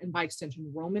 Greek art and by extension,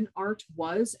 Roman art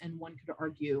was, and one could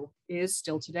argue is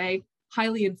still today,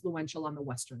 highly influential on the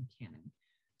Western canon.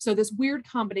 So this weird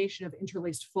combination of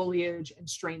interlaced foliage and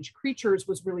strange creatures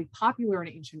was really popular in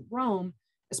ancient Rome,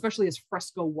 especially as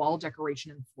fresco wall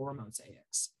decoration and floor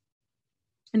mosaics.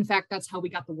 In fact, that's how we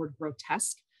got the word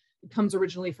grotesque. It comes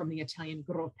originally from the Italian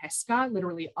grotesca,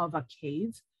 literally of a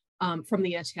cave, from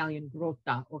the Italian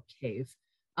grotta or cave.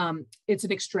 It's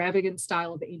an extravagant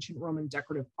style of ancient Roman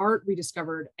decorative art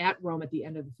rediscovered at Rome at the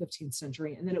end of the 15th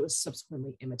century, and then it was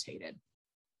subsequently imitated.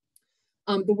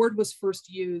 The word was first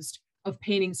used of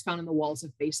paintings found in the walls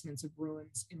of basements of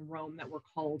ruins in Rome that were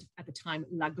called at the time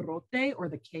la grotte, or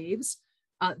the caves.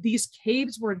 These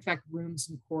caves were in fact rooms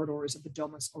and corridors of the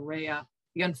Domus Aurea,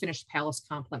 the unfinished palace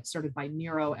complex started by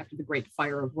Nero after the Great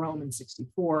Fire of Rome in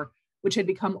 64, which had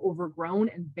become overgrown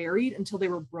and buried until they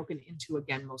were broken into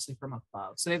again, mostly from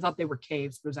above. So they thought they were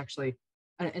caves, but it was actually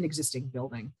an existing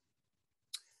building.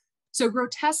 So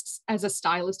grotesques as a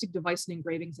stylistic device in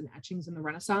engravings and etchings in the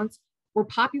Renaissance were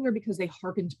popular because they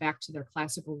harkened back to their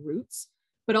classical roots,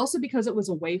 but also because it was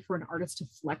a way for an artist to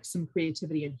flex some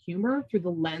creativity and humor through the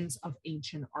lens of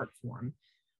ancient art form.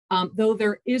 Though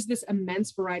there is this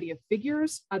immense variety of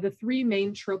figures, the three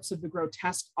main tropes of the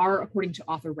grotesque are, according to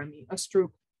author Remy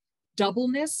Ostrup,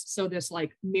 doubleness, so this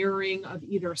like mirroring of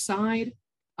either side,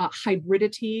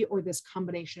 hybridity, or this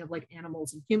combination of like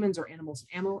animals and humans, or animals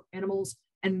and animals,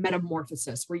 and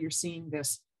metamorphosis, where you're seeing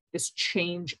this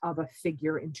change of a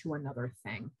figure into another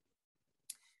thing.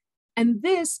 And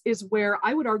this is where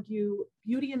I would argue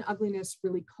beauty and ugliness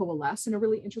really coalesce in a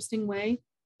really interesting way.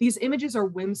 These images are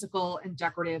whimsical and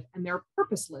decorative, and they're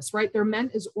purposeless, right? They're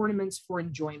meant as ornaments for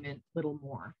enjoyment, little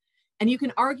more. And you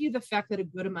can argue the fact that a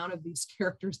good amount of these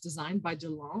characters designed by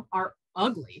Delaunay are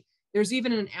ugly. There's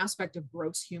even an aspect of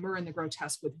gross humor in the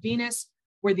grotesque with Venus,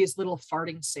 where these little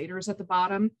farting satyrs at the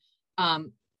bottom.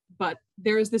 But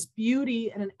there is this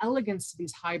beauty and an elegance to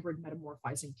these hybrid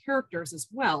metamorphizing characters as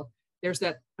well. There's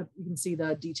that, you can see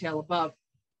the detail above,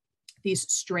 these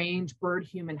strange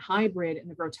bird-human hybrid in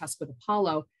the grotesque with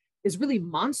Apollo is really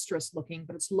monstrous looking,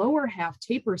 but its lower half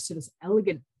tapers to this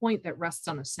elegant point that rests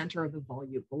on the center of the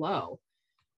volute below.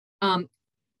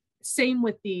 Same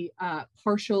with the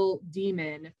partial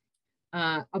demon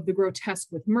of the grotesque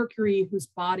with Mercury, whose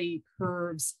body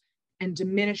curves and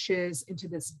diminishes into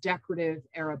this decorative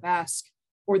arabesque,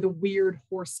 or the weird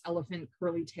horse elephant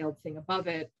curly-tailed thing above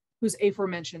it, whose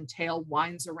aforementioned tail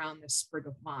winds around this sprig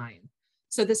of vine.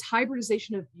 So this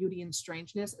hybridization of beauty and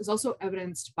strangeness is also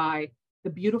evidenced by the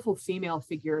beautiful female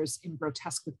figures in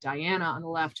grotesque with Diana on the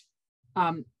left,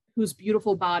 whose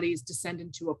beautiful bodies descend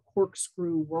into a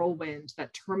corkscrew whirlwind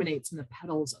that terminates in the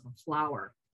petals of a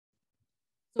flower.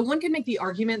 So one can make the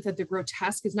argument that the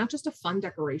grotesque is not just a fun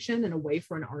decoration and a way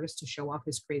for an artist to show off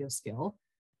his creative skill,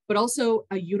 but also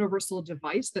a universal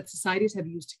device that societies have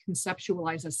used to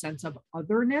conceptualize a sense of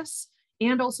otherness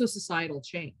and also societal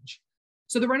change.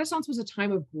 So the Renaissance was a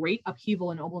time of great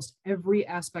upheaval in almost every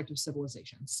aspect of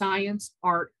civilization: science,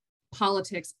 art,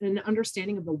 politics, and an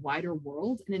understanding of the wider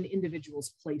world and an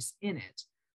individual's place in it.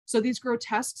 So these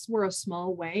grotesques were a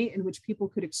small way in which people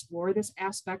could explore this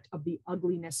aspect of the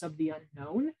ugliness of the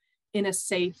unknown in a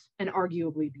safe and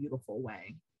arguably beautiful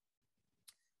way.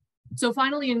 So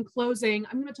finally, in closing,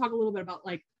 I'm going to talk a little bit about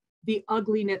like the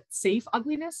ugliness, safe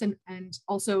ugliness, and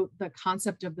also the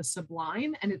concept of the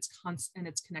sublime and its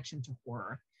connection to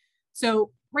horror.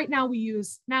 So right now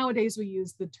nowadays we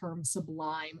use the term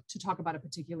sublime to talk about a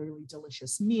particularly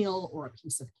delicious meal or a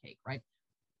piece of cake, right?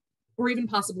 Or even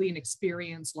possibly an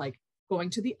experience like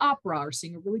going to the opera or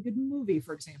seeing a really good movie,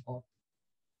 for example.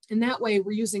 In that way,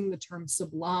 we're using the term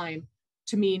sublime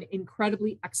to mean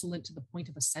incredibly excellent to the point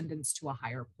of ascendance to a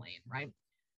higher plane, right?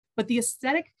 But the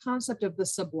aesthetic concept of the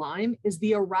sublime is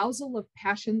the arousal of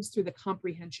passions through the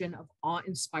comprehension of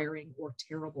awe-inspiring or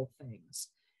terrible things.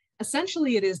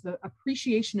 Essentially, it is the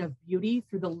appreciation of beauty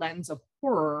through the lens of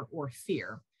horror or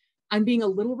fear. I'm being a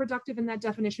little reductive in that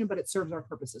definition, but it serves our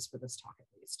purposes for this talk at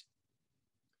least.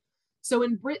 So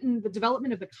in Britain, the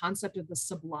development of the concept of the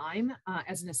sublime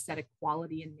as an aesthetic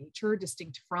quality in nature,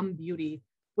 distinct from beauty,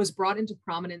 was brought into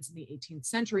prominence in the 18th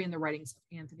century in the writings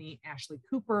of Anthony Ashley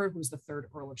Cooper, who's the third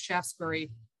Earl of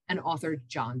Shaftesbury, and author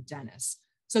John Dennis.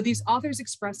 So these authors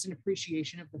expressed an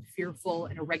appreciation of the fearful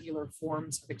and irregular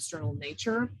forms of external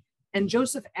nature. And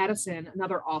Joseph Addison,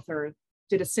 another author,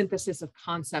 did a synthesis of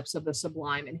concepts of the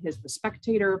sublime in his The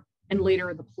Spectator, and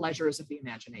later The Pleasures of the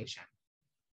Imagination.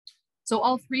 So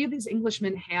all three of these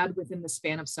Englishmen had, within the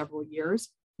span of several years,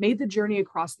 made the journey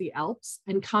across the Alps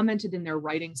and commented in their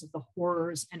writings of the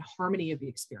horrors and harmony of the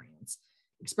experience,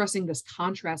 expressing this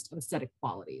contrast of aesthetic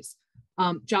qualities.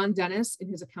 John Dennis, in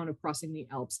his account of crossing the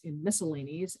Alps in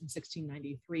Miscellanies in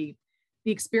 1693,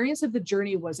 the experience of the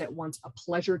journey was at once a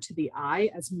pleasure to the eye,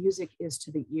 as music is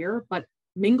to the ear, but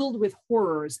mingled with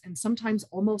horrors and sometimes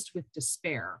almost with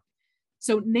despair.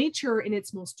 So nature in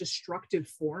its most destructive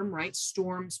form, right?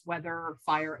 Storms, weather,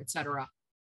 fire, etc.,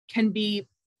 can be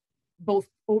both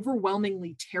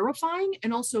overwhelmingly terrifying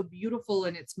and also beautiful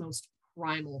in its most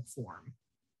primal form.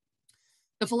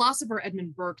 The philosopher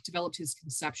Edmund Burke developed his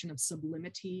conception of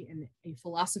sublimity in a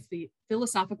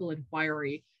philosophical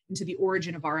inquiry into the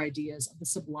origin of our ideas of the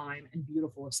sublime and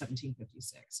beautiful of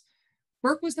 1756.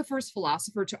 Burke was the first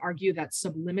philosopher to argue that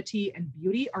sublimity and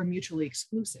beauty are mutually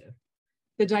exclusive.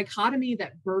 The dichotomy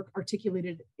that Burke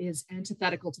articulated is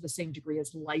antithetical to the same degree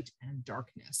as light and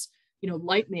darkness. You know,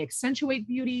 light may accentuate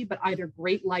beauty, but either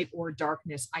great light or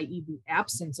darkness, i.e. the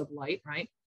absence of light, right,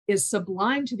 is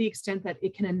sublime to the extent that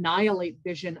it can annihilate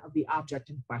vision of the object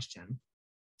in question.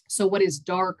 So what is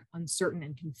dark, uncertain,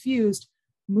 and confused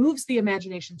moves the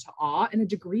imagination to awe and a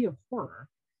degree of horror.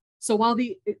 So while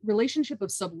the relationship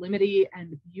of sublimity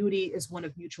and beauty is one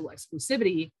of mutual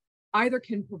exclusivity, either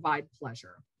can provide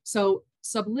pleasure. So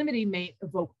sublimity may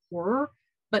evoke horror,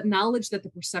 but knowledge that the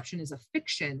perception is a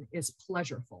fiction is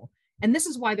pleasureful. And this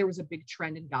is why there was a big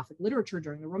trend in Gothic literature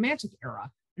during the Romantic era,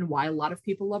 and why a lot of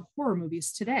people love horror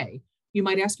movies today. You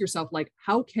might ask yourself, like,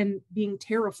 how can being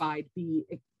terrified be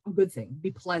a good thing,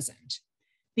 be pleasant?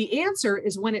 The answer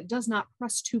is when it does not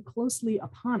press too closely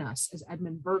upon us, as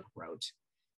Edmund Burke wrote.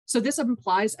 So this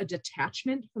implies a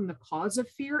detachment from the cause of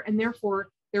fear, and therefore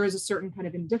there is a certain kind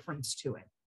of indifference to it.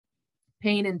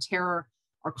 Pain and terror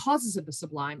are causes of the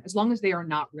sublime as long as they are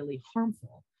not really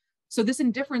harmful. So this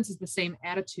indifference is the same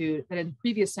attitude that in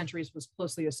previous centuries was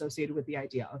closely associated with the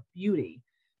idea of beauty.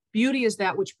 Beauty is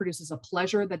that which produces a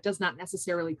pleasure that does not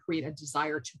necessarily create a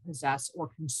desire to possess or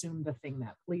consume the thing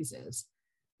that pleases.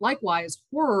 Likewise,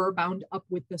 horror bound up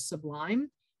with the sublime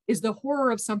is the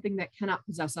horror of something that cannot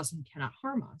possess us and cannot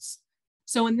harm us.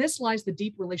 So in this lies the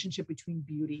deep relationship between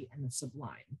beauty and the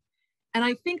sublime. And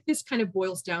I think this kind of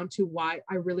boils down to why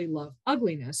I really love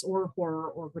ugliness or horror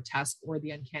or grotesque or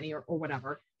the uncanny or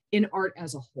whatever in art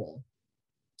as a whole.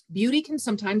 Beauty can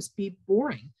sometimes be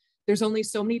boring. There's only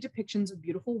so many depictions of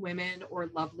beautiful women or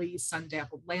lovely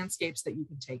sun-dappled landscapes that you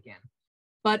can take in.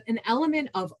 But an element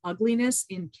of ugliness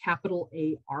in capital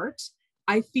A art,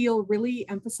 I feel really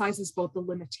emphasizes both the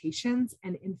limitations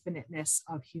and infiniteness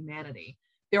of humanity.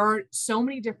 There are so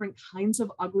many different kinds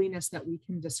of ugliness that we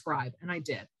can describe, and I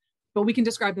did, but we can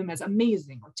describe them as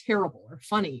amazing or terrible or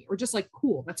funny or just like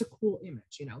cool. That's a cool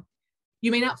image, you know. You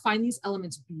may not find these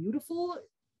elements beautiful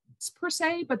per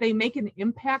se, but they make an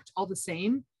impact all the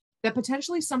same that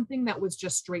potentially something that was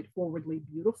just straightforwardly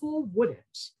beautiful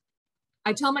wouldn't.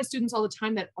 I tell my students all the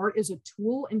time that art is a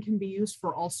tool and can be used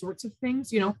for all sorts of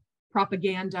things, you know,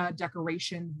 propaganda,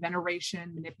 decoration,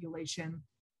 veneration, manipulation,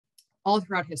 all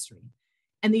throughout history.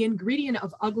 And the ingredient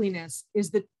of ugliness is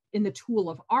that in the tool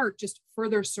of art just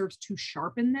further serves to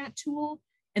sharpen that tool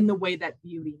in the way that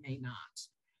beauty may not.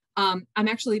 I'm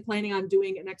actually planning on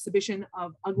doing an exhibition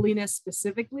of ugliness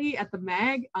specifically at the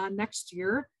MAG next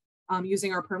year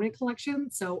using our permanent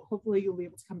collection. So hopefully you'll be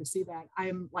able to come to see that.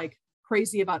 I'm like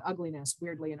crazy about ugliness,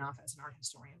 weirdly enough, as an art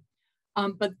historian.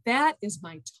 But that is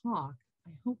my talk.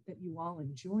 I hope that you all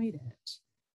enjoyed it.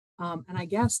 And I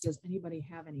guess, does anybody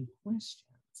have any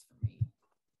questions for me?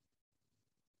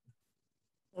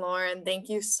 Lauren, thank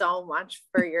you so much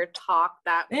for your talk.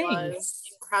 That was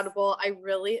incredible. I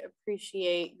really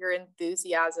appreciate your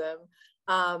enthusiasm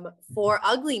for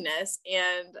ugliness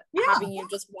and having you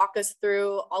just walk us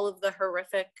through all of the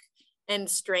horrific and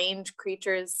strange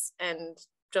creatures and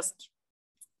just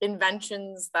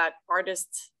inventions that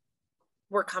artists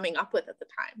were coming up with at the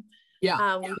time.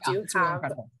 We do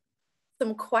have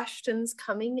some questions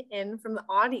coming in from the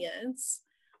audience.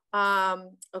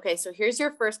 Okay, so here's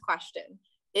your first question.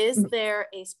 Is there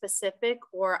a specific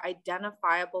or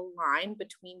identifiable line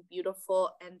between beautiful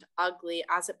and ugly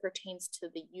as it pertains to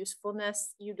the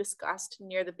usefulness you discussed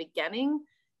near the beginning?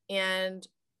 And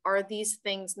are these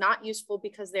things not useful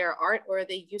because they are art, or are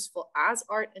they useful as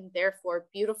art and therefore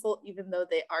beautiful, even though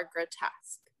they are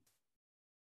grotesque?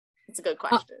 It's a good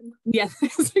question. Yes,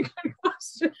 it's a good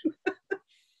question.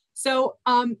 So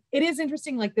it is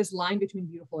interesting, like this line between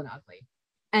beautiful and ugly.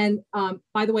 And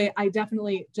by the way, I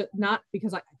definitely, not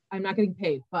because I'm not getting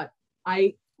paid, but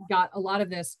I got a lot of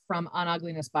this from On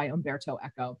Ugliness by Umberto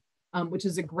Eco, which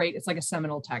is it's like a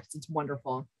seminal text. It's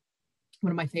wonderful.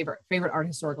 One of my favorite art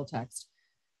historical texts.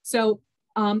 So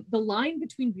the line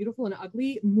between beautiful and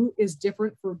ugly is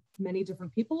different for many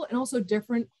different people, and also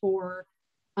different for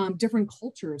different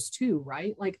cultures too,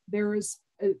 right? Like there's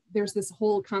this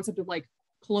whole concept of like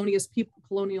colonialist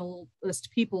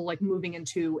people like moving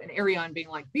into an area and being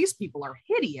like, these people are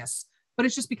hideous, but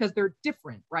it's just because they're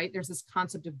different, right? There's this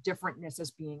concept of differentness as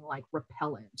being like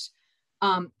repellent.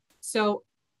 So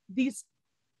these,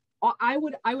 I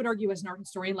would argue as an art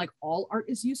historian, like all art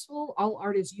is useful. All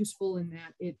art is useful in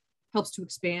that it helps to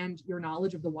expand your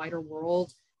knowledge of the wider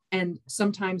world. And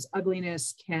sometimes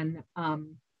ugliness can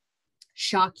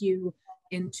shock you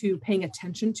into paying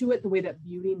attention to it the way that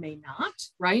beauty may not,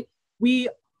 right? We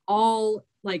all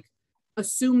like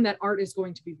assume that art is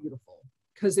going to be beautiful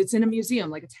because it's in a museum,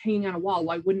 like it's hanging on a wall.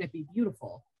 Why wouldn't it be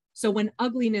beautiful? So when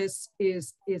ugliness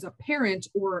is apparent,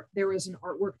 or there is an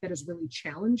artwork that is really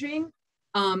challenging,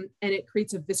 and it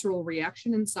creates a visceral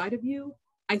reaction inside of you,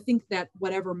 I think that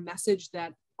whatever message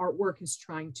that artwork is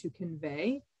trying to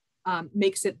convey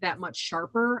makes it that much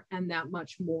sharper and that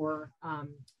much more,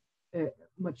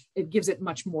 it gives it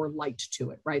much more light to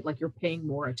it, right? Like you're paying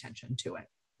more attention to it.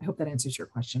 I hope that answers your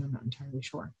question. I'm not entirely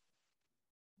sure.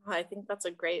 I think that's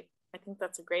a great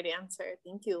answer.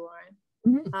 Thank you, Lauren.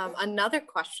 Mm-hmm. Another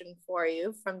question for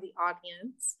you from the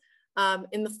audience.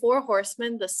 In the Four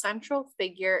Horsemen, the central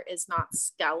figure is not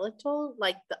skeletal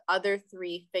like the other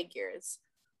three figures.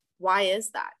 Why is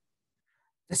that?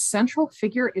 The central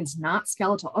figure is not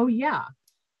skeletal. Oh, yeah.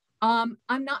 I'm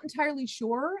not entirely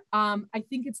sure. I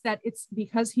think it's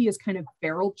because he is kind of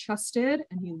barrel chested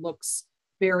and he looks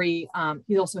very,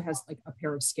 he also has like a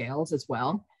pair of scales as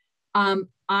well.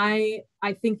 I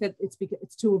think that it's because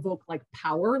it's to evoke like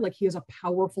power, like he is a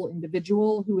powerful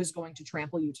individual who is going to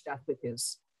trample you to death with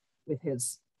his,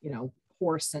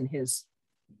 horse and his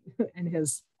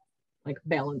like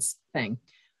balance thing.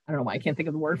 I don't know why I can't think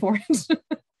of the word for it.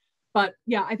 But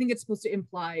yeah, I think it's supposed to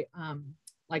imply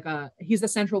he's the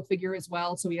central figure as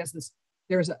well. So he has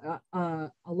there's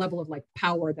a level of like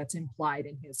power that's implied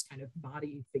in his kind of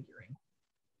body figuring.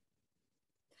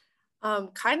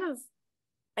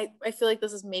 I feel like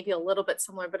this is maybe a little bit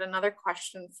similar, but another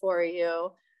question for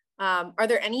you. Are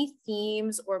there any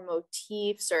themes or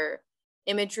motifs or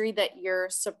imagery that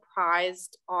you're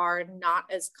surprised are not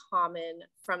as common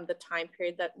from the time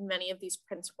period that many of these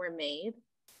prints were made?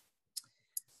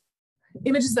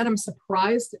 Images that I'm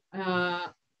surprised.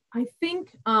 I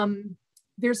think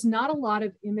there's not a lot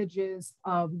of images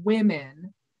of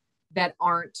women that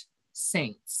aren't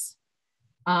saints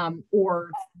or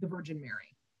the Virgin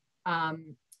Mary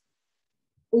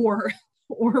or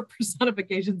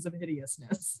personifications of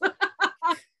hideousness.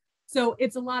 So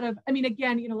it's a lot of, I mean,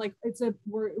 again, like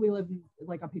we live in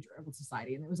like a patriarchal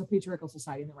society, and it was a patriarchal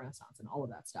society in the Renaissance and all of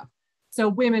that stuff. So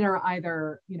women are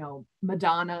either,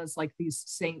 Madonnas, like these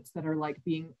saints that are like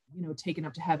being, taken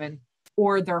up to heaven,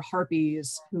 or they're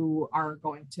harpies who are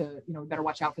going to, better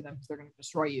watch out for them because they're going to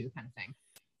destroy you kind of thing.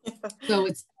 So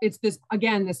it's this,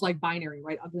 again, this like binary,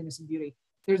 right? Ugliness and beauty.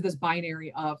 There's this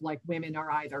binary of like women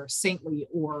are either saintly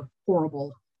or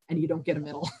horrible, and you don't get a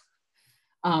middle.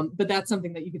 But that's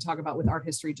something that you could talk about with art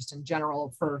history just in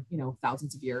general for,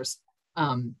 thousands of years.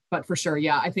 But for sure,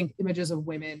 yeah, I think images of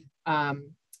women, but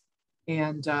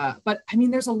I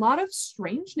mean, there's a lot of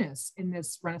strangeness in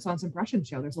this Renaissance Impression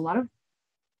show. There's a lot of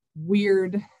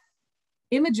weird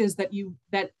images that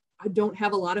don't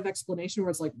have a lot of explanation, where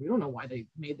it's like, we don't know why they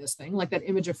made this thing. Like that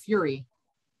image of fury,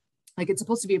 like it's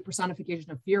supposed to be a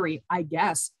personification of fury, I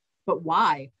guess, but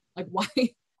why? Like,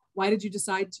 why did you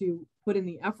decide to put in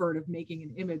the effort of making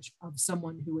an image of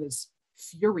someone who is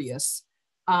furious,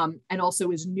 and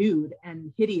also is nude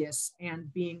and hideous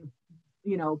and being,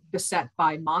 beset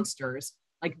by monsters?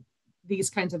 Like these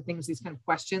kinds of things, these kind of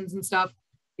questions and stuff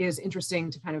is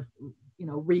interesting to kind of,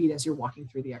 read as you're walking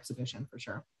through the exhibition, for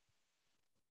sure.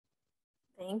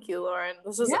 Thank you, Lauren.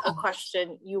 This is a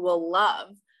question you will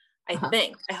love, I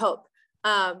hope.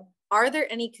 Are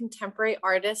there any contemporary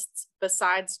artists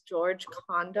besides George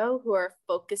Condo who are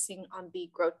focusing on the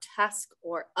grotesque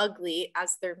or ugly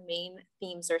as their main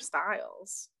themes or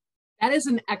styles? That is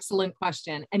an excellent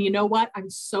question. And you know what? I'm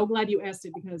so glad you asked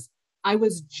it, because I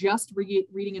was just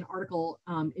reading an article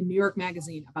in New York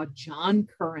Magazine about John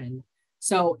Curran,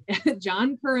 So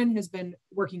John Curran has been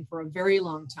working for a very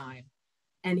long time,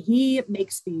 and he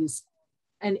makes these,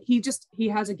 and he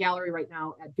has a gallery right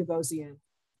now at Gagosian.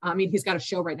 I mean, he's got a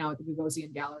show right now at the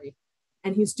Gagosian Gallery,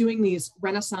 and he's doing these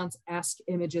Renaissance-esque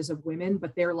images of women,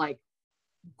 but they're like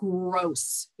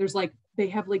gross. There's like, they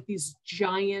have like these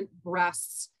giant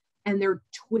breasts and they're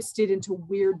twisted into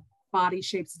weird body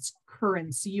shapes. It's Curran,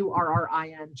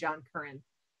 Currin, John Curran.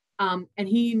 And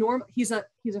he's a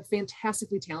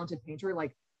fantastically talented painter.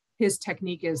 Like his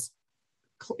technique is,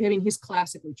 I mean, he's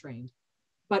classically trained,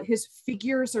 but his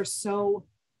figures are so,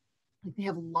 like, they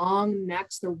have long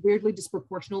necks. They're weirdly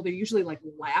disproportional. They're usually like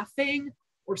laughing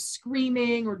or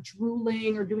screaming or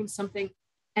drooling or doing something.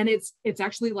 And it's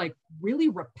actually like really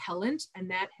repellent. And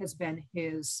that has been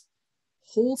his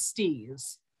whole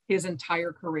steez, his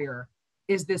entire career,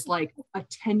 is this like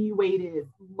attenuated,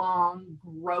 long,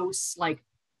 gross, like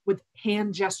with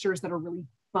hand gestures that are really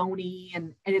bony.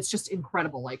 And it's just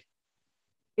incredible. Like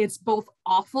it's both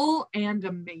awful and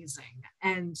amazing.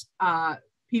 And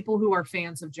people who are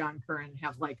fans of John Curran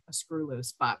have like a screw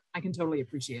loose, but I can totally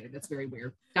appreciate it. It's very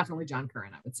weird. Definitely John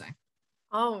Curran, I would say.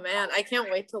 Oh man, I can't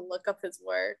wait to look up his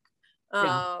work.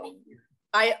 Yeah.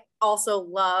 I also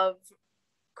love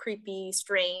creepy,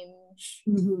 strange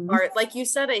art. Like you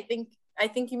said, I think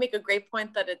you make a great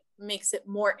point that it makes it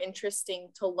more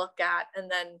interesting to look at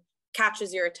and then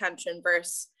catches your attention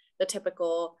versus the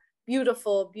typical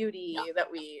beautiful beauty that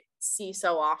we see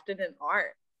so often in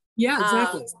art. Yeah,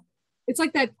 exactly. It's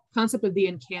like that concept of the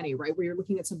uncanny, right? Where you're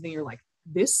looking at something, you're like,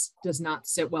 this does not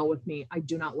sit well with me. I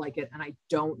do not like it. And I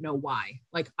don't know why.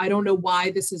 Like, I don't know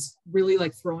why this is really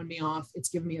like throwing me off. It's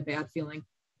giving me a bad feeling.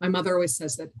 My mother always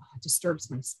says that, oh, it disturbs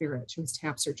my spirit. She always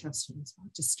taps her chest and says, oh,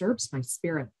 it disturbs my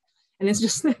spirit. And it's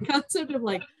just the concept of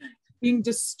like being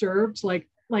disturbed, like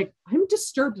I'm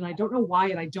disturbed and I don't know why,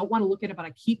 and I don't want to look at it, but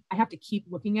I have to keep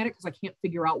looking at it because I can't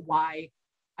figure out why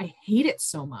I hate it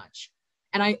so much.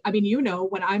 And I mean, you know,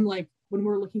 when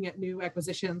we're looking at new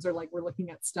acquisitions or like we're looking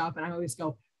at stuff, and I always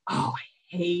go, oh,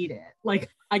 I hate it. Like,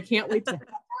 I can't wait to have it.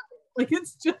 Like,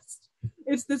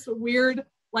 it's this weird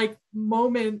like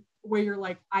moment where you're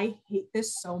like, I hate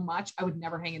this so much. I would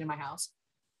never hang it in my house,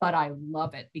 but I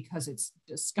love it because it's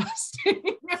disgusting.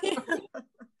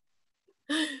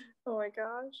 Oh my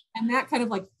gosh. And that kind of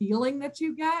like feeling that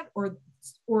you get, or,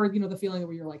 you know, the feeling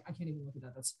where you're like, I can't even look at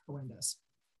that. That's horrendous,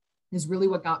 is really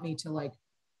what got me to like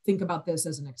think about this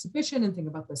as an exhibition and think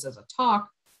about this as a talk.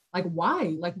 Like, why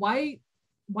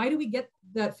do we get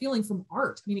that feeling from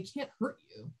art? I mean, it can't hurt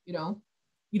you, you know,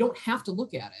 you don't have to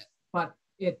look at it, but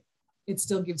it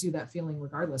still gives you that feeling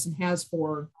regardless, and has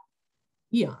for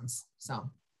eons. So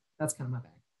that's kind of my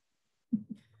bag.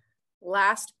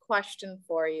 Last question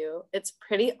for you. It's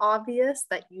pretty obvious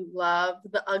that you love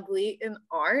the ugly in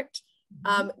art.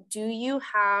 Do you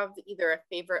have either a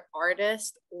favorite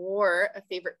artist or a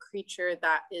favorite creature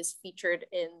that is featured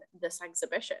in this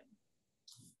exhibition?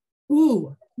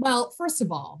 Ooh, well, first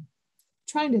of all,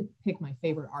 trying to pick my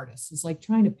favorite artist is like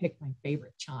trying to pick my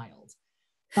favorite child.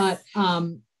 But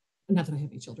not that I have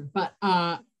any children, but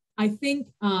I think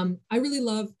I really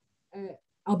love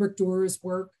Albert Durer's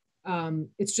work.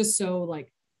 It's just so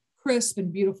like crisp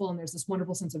and beautiful, and there's this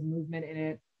wonderful sense of movement in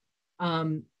it.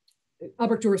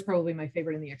 Albert Dürer is probably my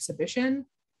favorite in the exhibition,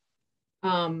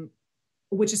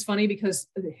 which is funny because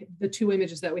the two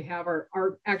images that we have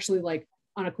are actually like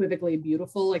unequivocally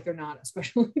beautiful. Like, they're not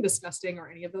especially disgusting or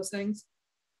any of those things.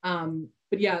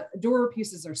 But yeah, Dürer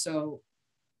pieces are so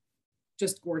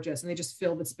just gorgeous, and they just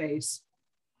fill the space,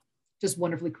 just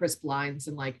wonderfully crisp lines,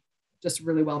 and like just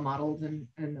really well modeled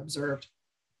and observed.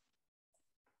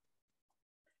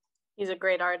 He's a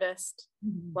great artist.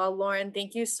 Well, Lauren,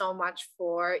 thank you so much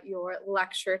for your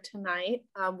lecture tonight.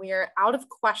 We are out of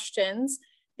questions.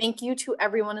 Thank you to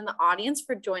everyone in the audience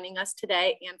for joining us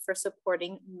today and for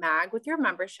supporting MAG with your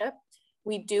membership.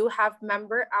 We do have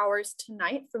member hours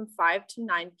tonight from 5 to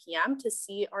 9 p.m. to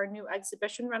see our new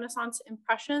exhibition, Renaissance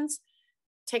Impressions.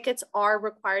 Tickets are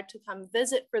required to come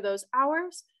visit for those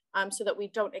hours so that we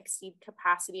don't exceed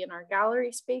capacity in our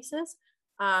gallery spaces.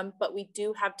 But we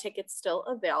do have tickets still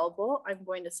available. I'm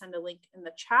going to send a link in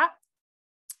the chat.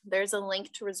 There's a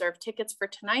link to reserve tickets for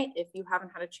tonight if you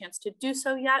haven't had a chance to do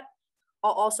so yet.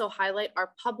 I'll also highlight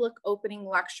our public opening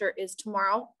lecture is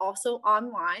tomorrow, also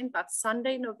online. That's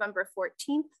Sunday, November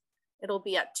 14th. It'll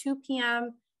be at 2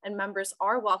 p.m. and members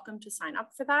are welcome to sign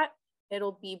up for that.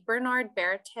 It'll be Bernard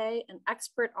Berthet, an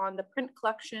expert on the print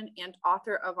collection and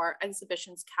author of our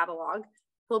exhibitions catalog.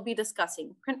 He'll be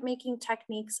discussing printmaking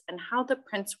techniques and how the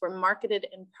prints were marketed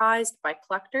and prized by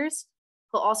collectors.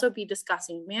 He'll also be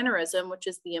discussing mannerism, which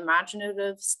is the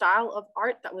imaginative style of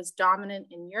art that was dominant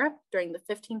in Europe during the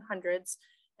 1500s,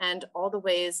 and all the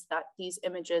ways that these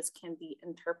images can be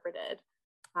interpreted.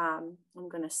 I'm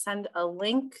going to send a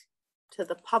link to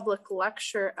the public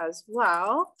lecture as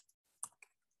well.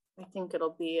 I think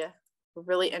it'll be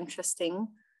really interesting.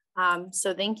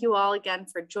 So thank you all again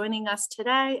for joining us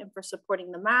today and for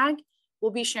supporting the MAG.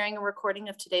 We'll be sharing a recording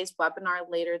of today's webinar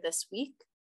later this week.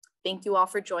 Thank you all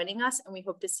for joining us, and we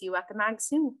hope to see you at the MAG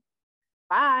soon.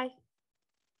 Bye.